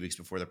come out a few weeks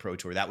before the Pro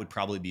Tour, that would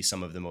probably be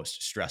some of the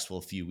most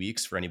stressful few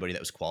weeks for anybody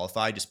that was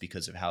qualified, just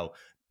because of how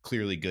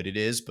clearly good it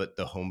is, but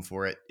the home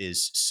for it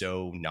is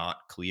so not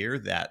clear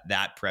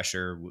that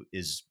pressure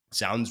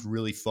sounds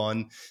really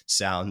fun.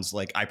 Sounds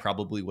like I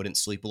probably wouldn't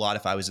sleep a lot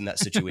if I was in that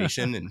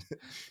situation. And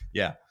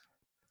yeah,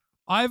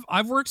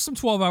 I've worked some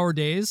 12-hour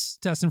days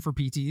testing for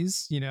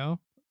PTs,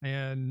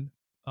 and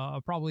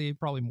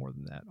probably more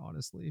than that,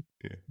 honestly.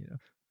 Yeah.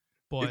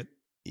 But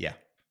yeah,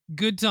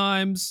 good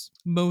times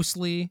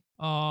mostly.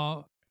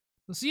 So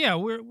yeah,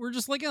 we're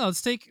just like,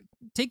 let's take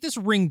this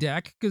ring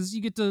deck, because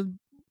you get to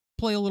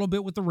play a little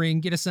bit with the ring,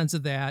 get a sense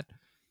of that,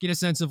 get a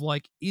sense of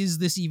like, is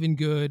this even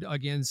good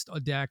against a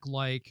deck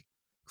like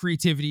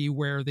Creativity,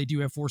 where they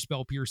do have 4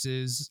 spell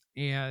pierces,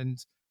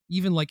 and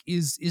even like,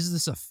 is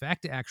this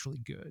effect actually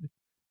good?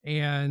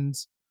 And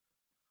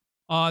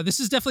this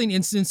is definitely an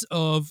instance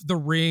of the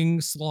ring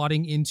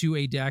slotting into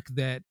a deck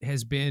that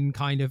has been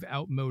kind of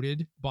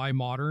outmoded by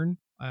Modern,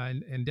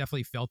 and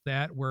definitely felt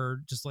that,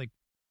 where just like,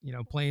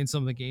 playing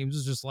some of the games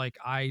is just like,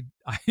 I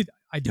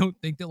don't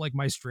think that like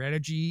my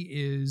strategy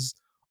is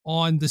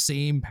on the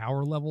same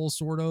power level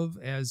sort of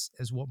as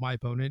what my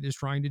opponent is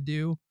trying to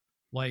do.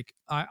 Like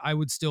I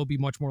would still be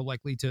much more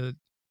likely to,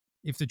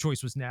 if the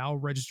choice was now,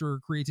 register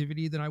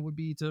Creativity than I would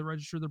be to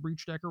register the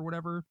Breach deck or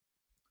whatever.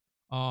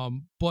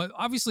 But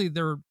obviously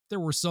there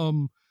were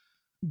some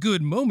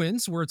good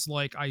moments where it's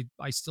like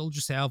I still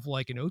just have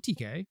like an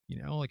OTK,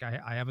 like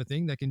I have a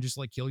thing that can just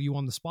like kill you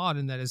on the spot,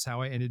 and that is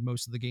how I ended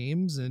most of the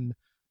games. And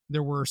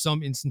there were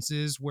some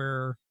instances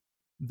where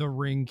the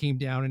ring came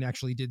down and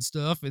actually did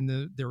stuff, and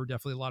there were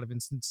definitely a lot of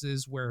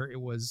instances where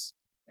it was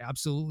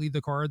absolutely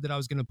the card that I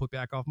was going to put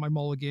back off my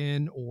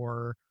mulligan,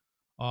 or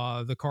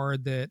the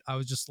card that I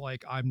was just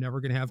like, I'm never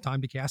going to have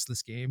time to cast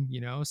this game,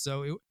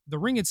 So the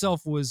ring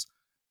itself was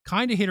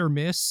kind of hit or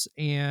miss,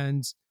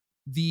 and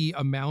the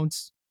amount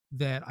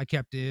that I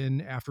kept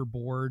in after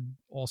board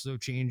also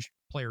changed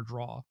player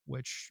draw,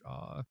 which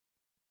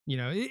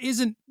it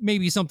isn't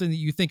maybe something that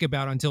you think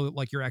about until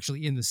like you're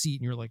actually in the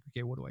seat and you're like,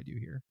 okay, what do I do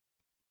here?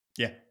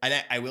 Yeah,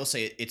 and I will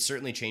say it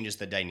certainly changes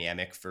the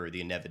dynamic for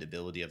the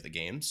inevitability of the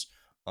games.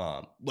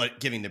 But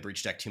giving the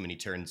Breach deck too many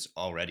turns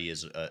already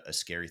is a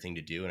scary thing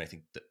to do, and I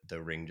think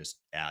the ring just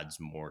adds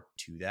more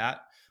to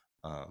that.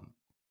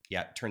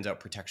 Yeah, it turns out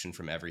protection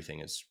from everything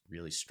is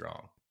really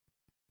strong.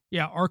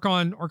 Yeah,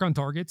 Archon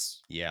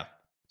targets. Yeah.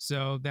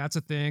 So that's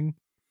a thing.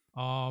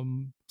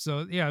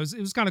 So yeah, it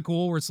was kind of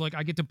cool, where it's like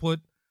I get to put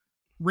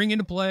ring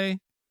into play,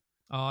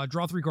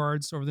 draw 3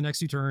 cards over the next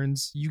 2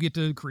 turns. You get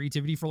to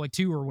Creativity for like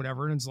 2 or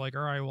whatever, and it's like,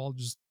 all right, well, I'll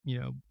just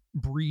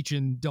Breach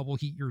and double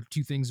heat your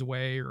 2 things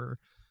away, or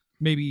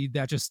maybe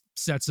that just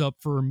sets up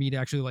for me to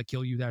actually like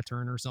kill you that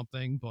turn or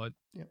something. But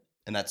yeah,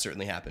 and that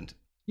certainly happened.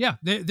 Yeah,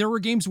 there were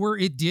games where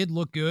it did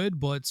look good,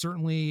 but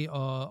certainly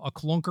a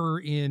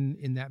clunker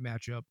in that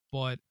matchup.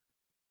 But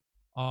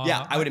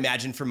yeah, I would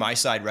imagine from my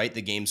side, right,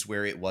 the games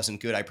where it wasn't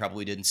good, I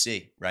probably didn't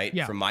see, right?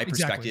 Yeah, from my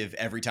perspective,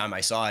 exactly. Every time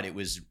I saw it, it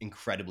was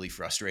incredibly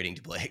frustrating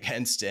to play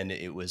against, and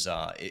it was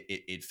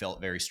it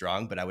felt very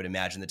strong. But I would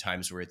imagine the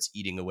times where it's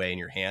eating away in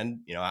your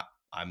hand,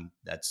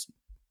 that's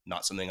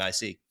not something I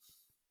see.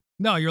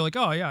 No, you're like,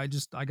 oh yeah,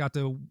 I got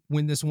to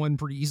win this one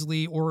pretty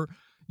easily, or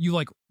you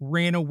like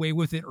ran away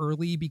with it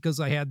early because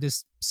I had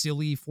this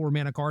silly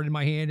 4-mana card in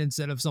my hand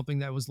instead of something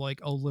that was like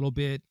a little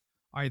bit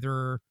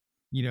either,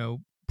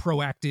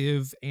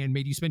 proactive and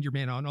made you spend your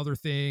mana on other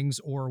things,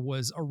 or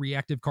was a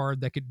reactive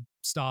card that could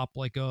stop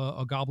like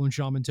a Goblin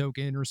Shaman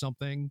token or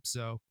something.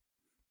 So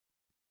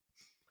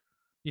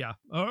yeah,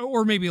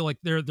 or maybe like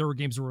there were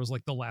games where it was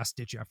like the last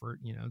ditch effort.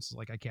 It's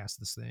like I cast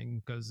this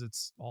thing because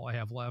it's all I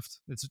have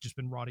left. It's just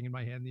been rotting in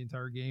my hand the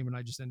entire game, and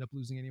I just end up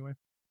losing anyway.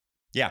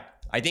 Yeah,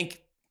 I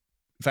think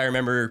if I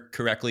remember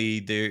correctly,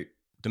 the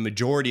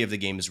majority of the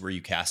games where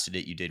you casted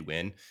it, you did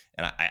win.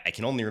 And I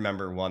can only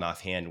remember one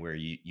offhand where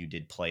you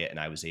did play it and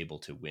I was able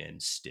to win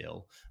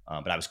still.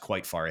 But I was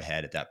quite far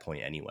ahead at that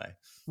point anyway.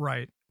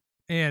 Right.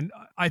 And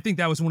I think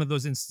that was one of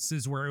those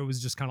instances where it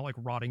was just kind of like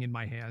rotting in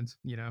my hand,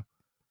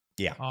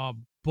 Yeah.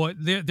 But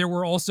there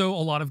were also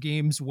a lot of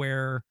games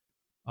where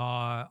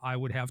I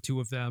would have two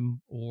of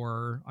them.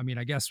 Or, I mean,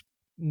 I guess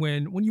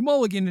when you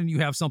mulligan and you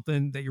have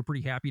something that you're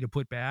pretty happy to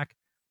put back,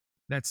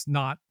 that's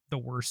not the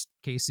worst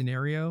case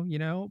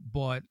scenario,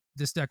 but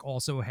this deck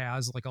also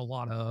has like a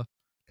lot of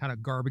kind of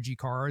garbagey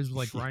cards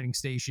like Grinding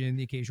Station,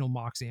 the occasional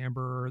Mox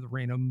Amber, the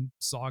random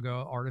Saga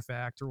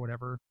artifact or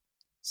whatever.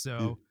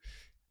 So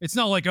it's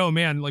not like, oh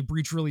man, like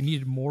Breach really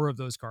needed more of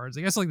those cards.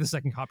 I guess like the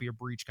second copy of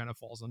Breach kind of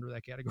falls under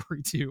that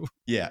category too.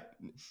 Yeah.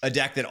 A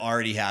deck that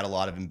already had a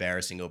lot of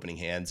embarrassing opening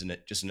hands, and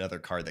just another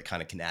card that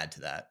kind of can add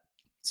to that.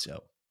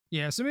 So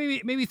yeah, so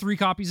maybe 3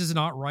 copies is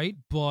not right,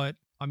 but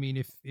I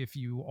mean, if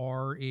you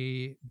are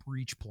a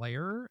Breach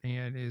player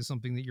and it is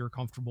something that you're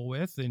comfortable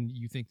with, and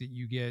you think that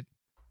you get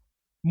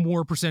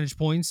more percentage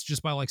points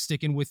just by like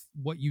sticking with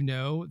what you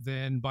know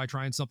than by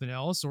trying something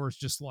else, or it's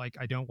just like,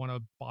 I don't want to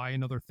buy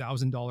another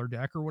 $1,000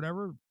 deck or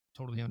whatever,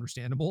 totally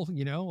understandable.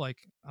 Like,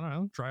 I don't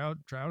know, try out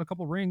a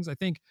couple rings. I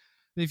think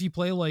that if you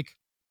play like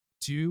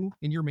 2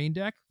 in your main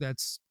deck,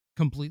 that's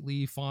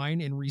completely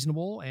fine and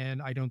reasonable,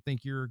 and I don't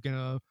think you're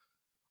gonna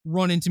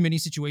run into many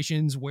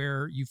situations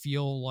where you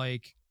feel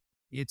like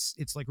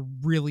it's like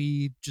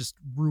really just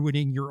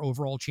ruining your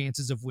overall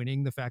chances of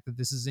winning, the fact that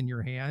this is in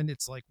your hand.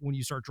 It's like when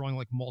you start drawing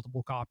like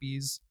multiple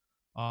copies,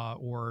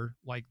 or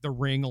like the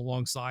ring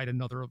alongside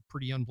another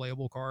pretty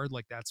unplayable card,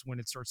 like that's when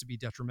it starts to be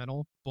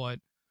detrimental. But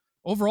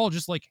overall,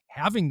 just like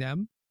having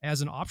them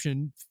as an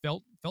option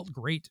felt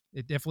great.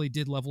 It definitely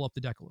did level up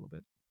the deck a little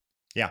bit.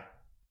 yeah,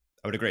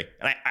 I would agree.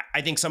 And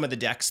I think some of the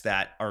decks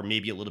that are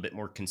maybe a little bit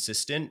more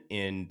consistent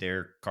in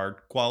their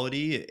card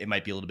quality, it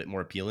might be a little bit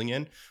more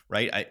appealing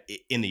right?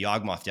 In the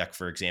Yawgmoth deck,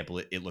 for example,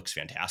 it looks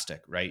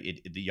fantastic, right?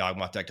 The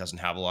Yawgmoth deck doesn't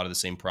have a lot of the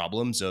same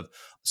problems of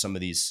some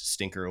of these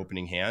stinker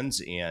opening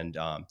hands, and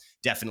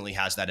definitely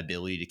has that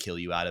ability to kill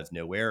you out of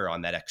nowhere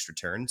on that extra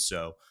turn.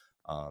 So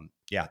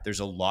yeah,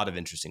 there's a lot of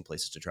interesting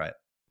places to try it.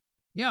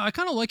 Yeah, I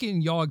kind of like it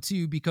in Yogg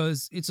too,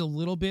 because it's a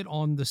little bit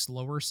on the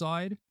slower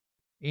side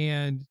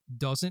and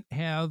doesn't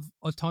have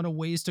a ton of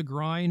ways to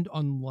grind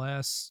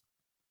unless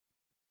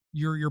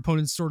your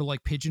opponent's sort of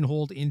like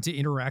pigeonholed into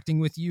interacting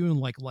with you and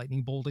like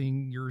lightning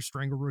bolting your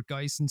Strangleroot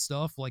Geist and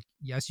stuff. Like,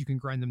 yes, you can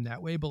grind them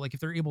that way, but like if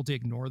they're able to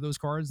ignore those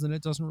cards, then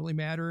it doesn't really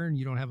matter, and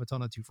you don't have a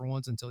ton of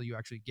 2-for-1s until you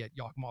actually get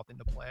Yawgmoth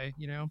into play,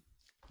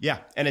 Yeah,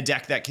 and a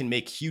deck that can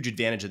make huge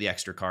advantage of the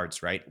extra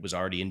cards, right? Was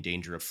already in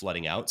danger of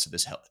flooding out, so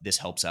this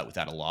helps out with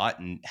that a lot,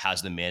 and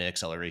has the mana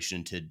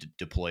acceleration to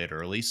deploy it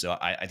early. So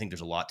I think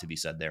there's a lot to be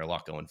said there, a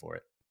lot going for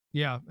it.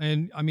 Yeah,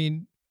 and I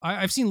mean,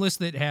 I've seen lists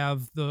that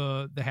have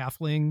the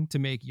halfling to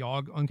make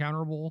Yogg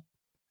uncounterable,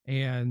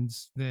 and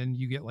then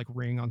you get like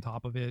Ring on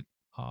top of it.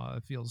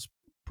 It feels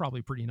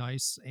probably pretty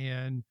nice.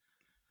 And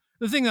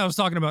the thing that I was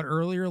talking about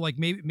earlier, like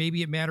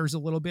maybe it matters a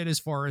little bit as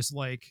far as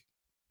like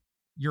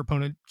your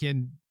opponent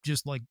can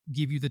just like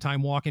give you the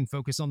time walk and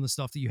focus on the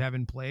stuff that you have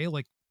in play.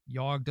 Like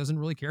Yogg doesn't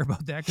really care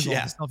about that because all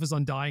the stuff is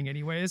undying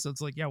anyway. So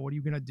it's like, yeah, what are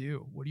you gonna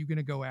do? What are you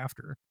gonna go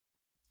after?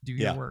 Do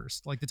your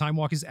worst. Like the time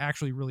walk is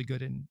actually really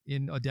good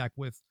in a deck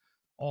with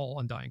all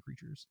undying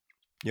creatures.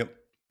 Yep.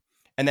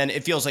 And then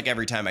it feels like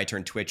every time I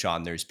turn Twitch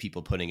on, there's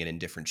people putting it in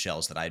different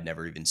shells that I'd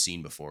never even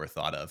seen before or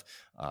thought of.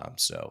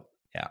 So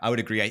yeah, I would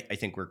agree. I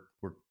think we're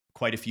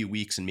quite a few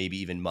weeks and maybe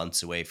even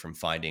months away from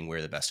finding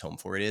where the best home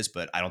for it is,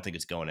 but I don't think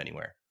it's going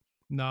anywhere.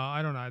 No,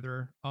 I don't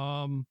either.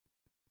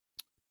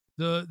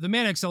 The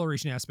mana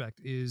acceleration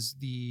aspect is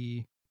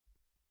the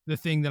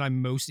thing that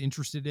I'm most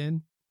interested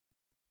in,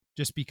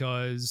 just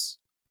because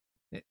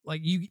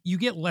like you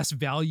get less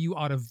value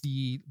out of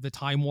the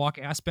time walk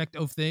aspect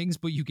of things,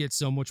 but you get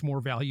so much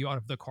more value out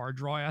of the card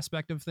draw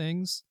aspect of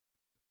things.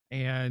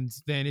 And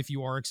then if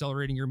you are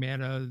accelerating your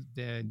mana,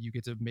 then you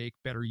get to make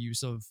better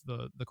use of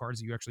the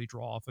cards that you actually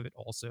draw off of it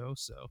also.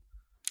 So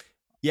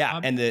yeah,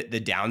 and the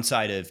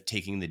downside of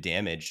taking the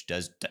damage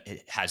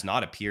has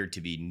not appeared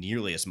to be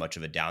nearly as much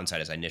of a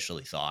downside as I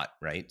initially thought,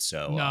 right?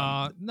 So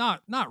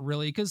not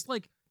really, because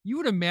like you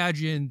would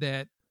imagine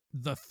that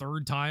the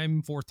third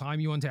time, fourth time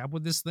you untap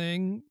with this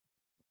thing,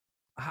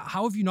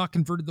 how have you not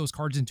converted those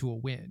cards into a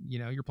win?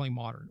 You're playing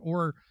Modern,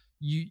 or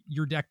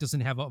your deck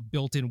doesn't have a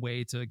built-in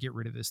way to get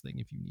rid of this thing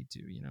if you need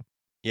to.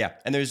 Yeah,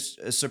 and there's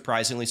a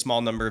surprisingly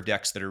small number of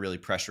decks that are really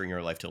pressuring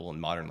your life total in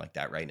Modern like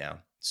that right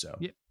now. So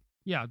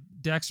yeah,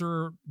 decks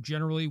are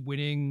generally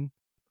winning,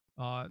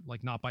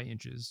 like not by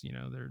inches.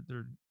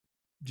 They're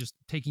just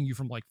taking you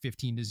from like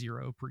 15 to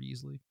 0 pretty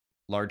easily.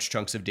 Large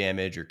chunks of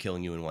damage or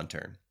killing you in one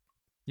turn.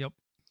 Yep.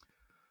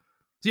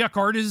 So yeah,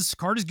 card is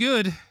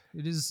good.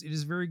 It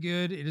is very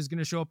good. It is going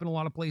to show up in a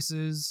lot of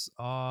places.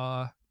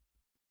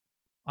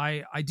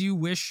 I do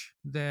wish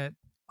that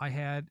I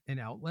had an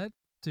outlet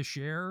to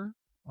share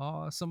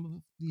some of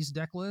these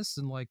deck lists,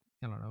 and like,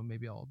 I don't know,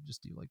 maybe I'll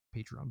just do like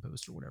Patreon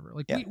post or whatever.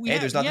 Like,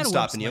 there's nothing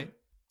stopping you.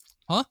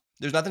 Huh?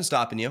 There's nothing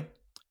stopping you.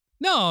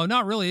 No,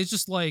 not really. It's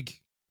just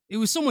like, it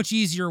was so much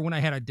easier when I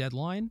had a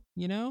deadline,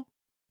 It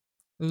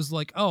was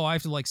like, oh, I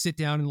have to like sit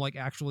down and like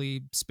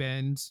actually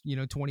spend,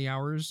 20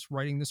 hours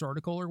writing this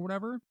article or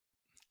whatever.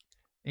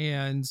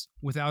 And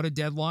without a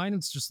deadline,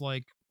 it's just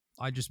like,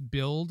 I just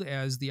build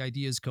as the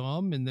ideas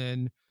come, and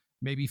then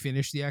maybe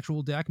finish the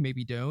actual deck,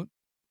 maybe don't.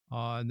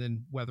 And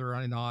then whether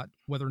or not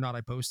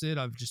I post it,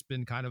 I've just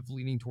been kind of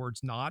leaning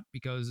towards not,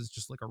 because it's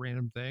just like a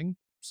random thing.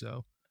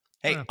 So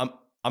I Hey, don't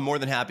I'm more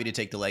than happy to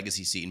take the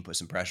legacy seat and put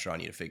some pressure on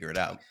you to figure it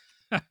out.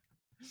 know.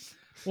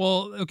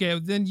 Well, okay,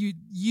 then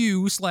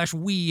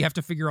you/we have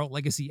to figure out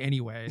legacy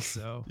anyway.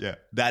 So Yeah,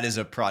 that is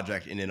a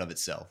project in and of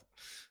itself.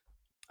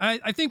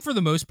 I think for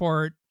the most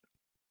part,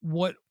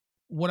 what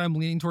I'm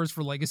leaning towards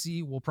for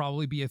legacy will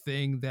probably be a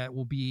thing that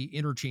will be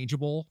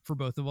interchangeable for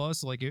both of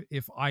us. Like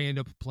if I end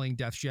up playing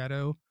Death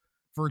Shadow,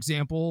 for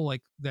example,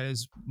 like that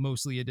is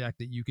mostly a deck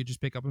that you could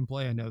just pick up and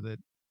play. I know that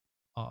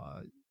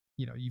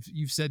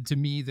you've said to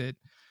me that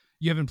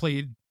you haven't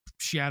played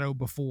Shadow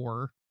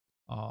before,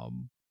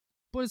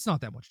 but it's not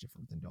that much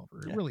different than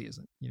Delver. It really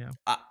isn't,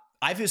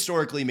 I've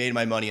historically made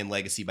my money in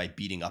Legacy by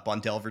beating up on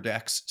Delver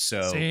decks.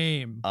 So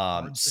same.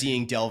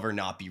 Seeing Delver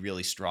not be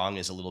really strong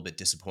is a little bit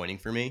disappointing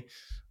for me.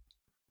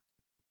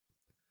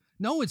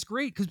 No, it's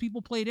great because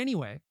people play it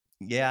anyway.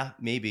 Yeah,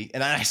 maybe.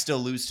 And I still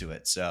lose to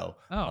it. So,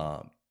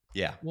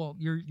 yeah. Well,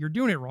 you're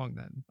doing it wrong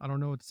then. I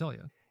don't know what to tell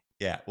you.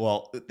 Yeah,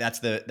 well, that's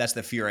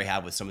the fear I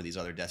have with some of these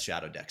other Death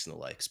Shadow decks and the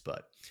likes.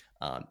 But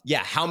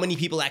yeah, how many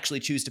people actually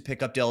choose to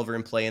pick up Delver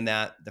and play in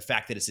that? The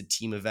fact that it's a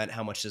team event,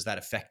 how much does that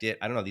affect it?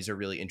 I don't know. These are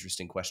really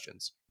interesting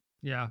questions.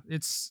 Yeah,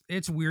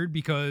 it's weird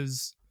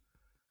because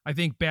I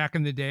think back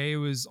in the day it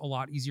was a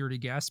lot easier to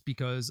guess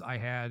because I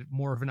had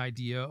more of an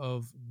idea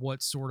of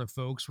what sort of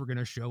folks were going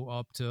to show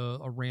up to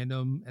a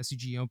random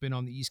SCG Open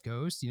on the East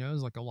Coast.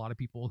 There's like a lot of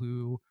people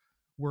who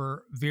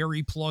were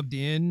very plugged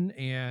in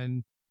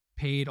and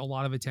paid a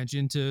lot of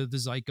attention to the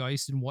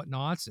zeitgeist and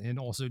whatnots, and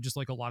also just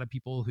like a lot of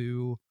people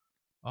who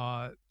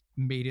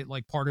made it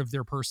like part of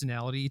their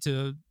personality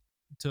to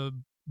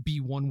be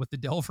one with the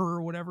Delver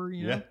or whatever,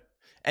 Yeah.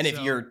 And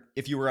if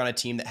you were on a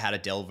team that had a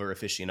Delver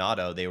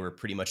aficionado, they were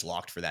pretty much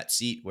locked for that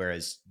seat.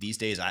 Whereas these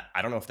days,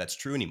 I don't know if that's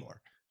true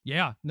anymore.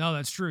 Yeah, no,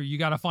 that's true. You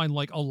got to find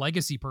like a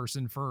legacy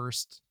person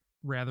first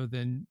rather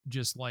than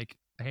just like,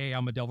 hey,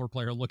 I'm a Delver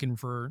player looking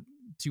for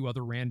two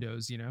other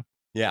randos,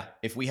 Yeah,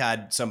 if we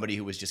had somebody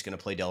who was just going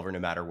to play Delver no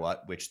matter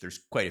what, which there's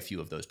quite a few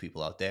of those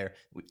people out there,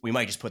 we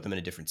might just put them in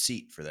a different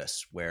seat for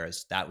this,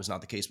 whereas that was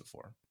not the case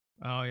before.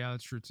 Oh, yeah,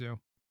 that's true too.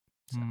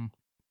 So.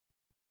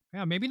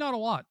 Yeah, maybe not a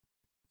lot.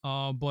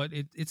 But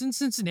it's in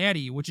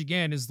Cincinnati, which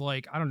again is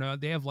like, I don't know,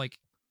 they have like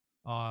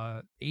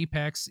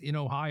Apex in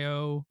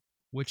Ohio,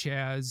 which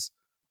has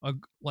a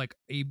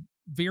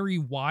very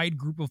wide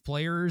group of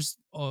players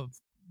of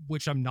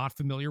which I'm not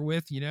familiar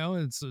with,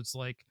 and so it's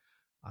like,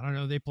 I don't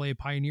know, they play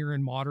Pioneer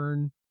and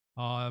Modern,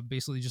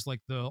 basically just like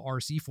the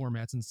RC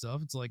formats and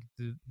stuff. It's like,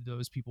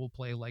 those people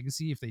play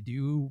Legacy? If they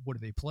do, what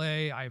do they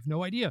play? I have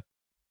no idea.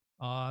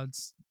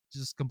 It's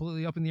just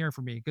completely up in the air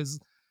for me because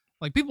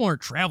like people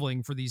aren't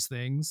traveling for these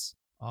things,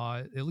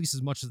 at least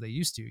as much as they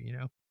used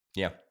to,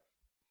 Yeah.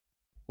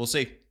 We'll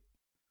see.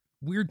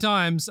 Weird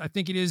times. I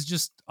think it is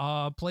just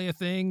play a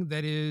thing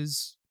that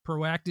is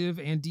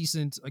proactive and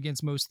decent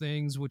against most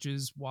things, which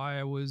is why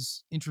I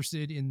was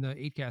interested in the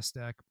 8-cast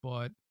deck.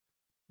 But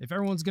if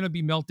everyone's going to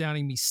be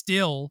meltdowning me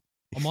still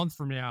a month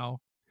from now,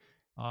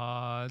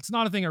 it's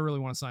not a thing I really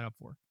want to sign up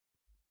for.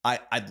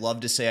 I'd love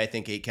to say I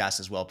think 8-cast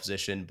is well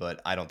positioned,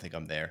 but I don't think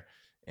I'm there.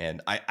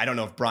 And I don't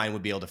know if Brian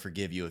would be able to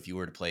forgive you if you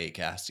were to play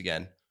 8-cast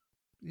again.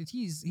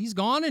 He's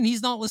gone and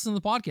he's not listening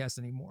to the podcast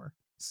anymore.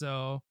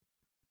 So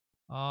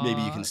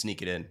maybe you can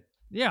sneak it in.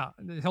 Yeah,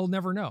 he'll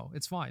never know.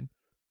 It's fine.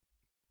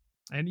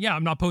 And yeah,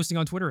 I'm not posting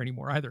on Twitter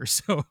anymore either.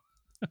 So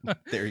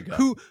there you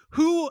go.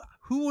 Who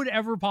would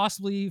ever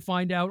possibly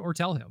find out or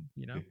tell him,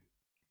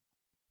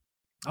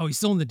 Oh, he's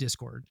still in the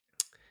Discord.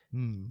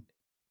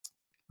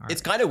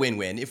 It's kind of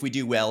win-win. If we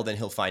do well, then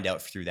he'll find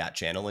out through that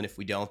channel. And if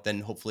we don't,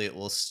 then hopefully it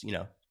will,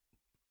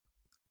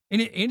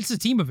 And it's a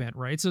team event,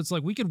 right? So it's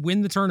like we could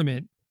win the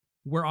tournament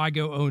where I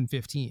go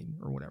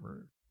 0-15 or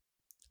whatever.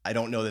 I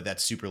don't know that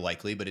that's super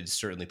likely, but it's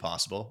certainly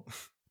possible.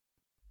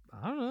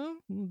 I don't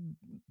know.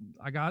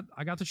 I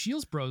got the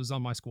Shiels bros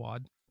on my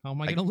squad. How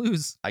am I going to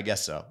lose? I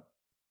guess so.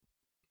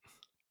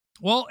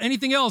 Well,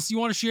 anything else you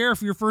want to share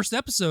for your first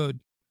episode?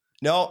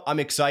 No, I'm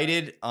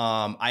excited.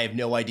 I have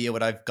no idea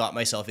what I've got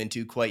myself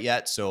into quite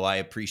yet, so I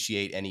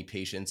appreciate any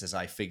patience as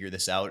I figure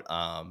this out.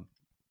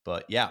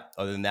 But yeah,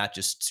 other than that,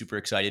 just super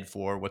excited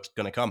for what's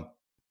going to come.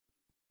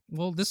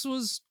 Well, this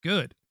was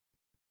good.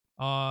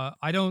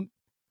 I don't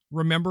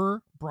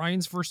remember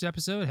Brian's first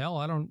episode. Hell,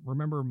 I don't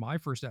remember my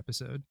first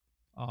episode.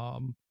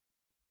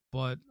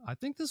 But I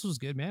think this was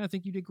good, man. I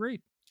think you did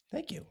great.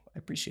 Thank you. I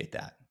appreciate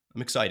that.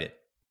 I'm excited.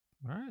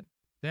 All right.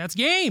 That's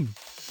game.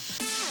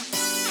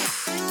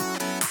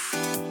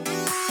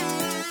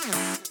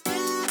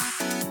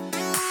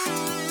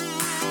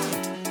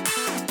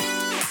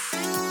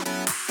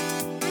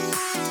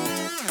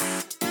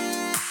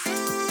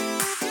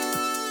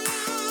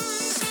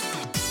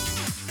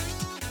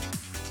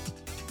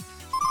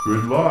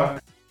 Good luck.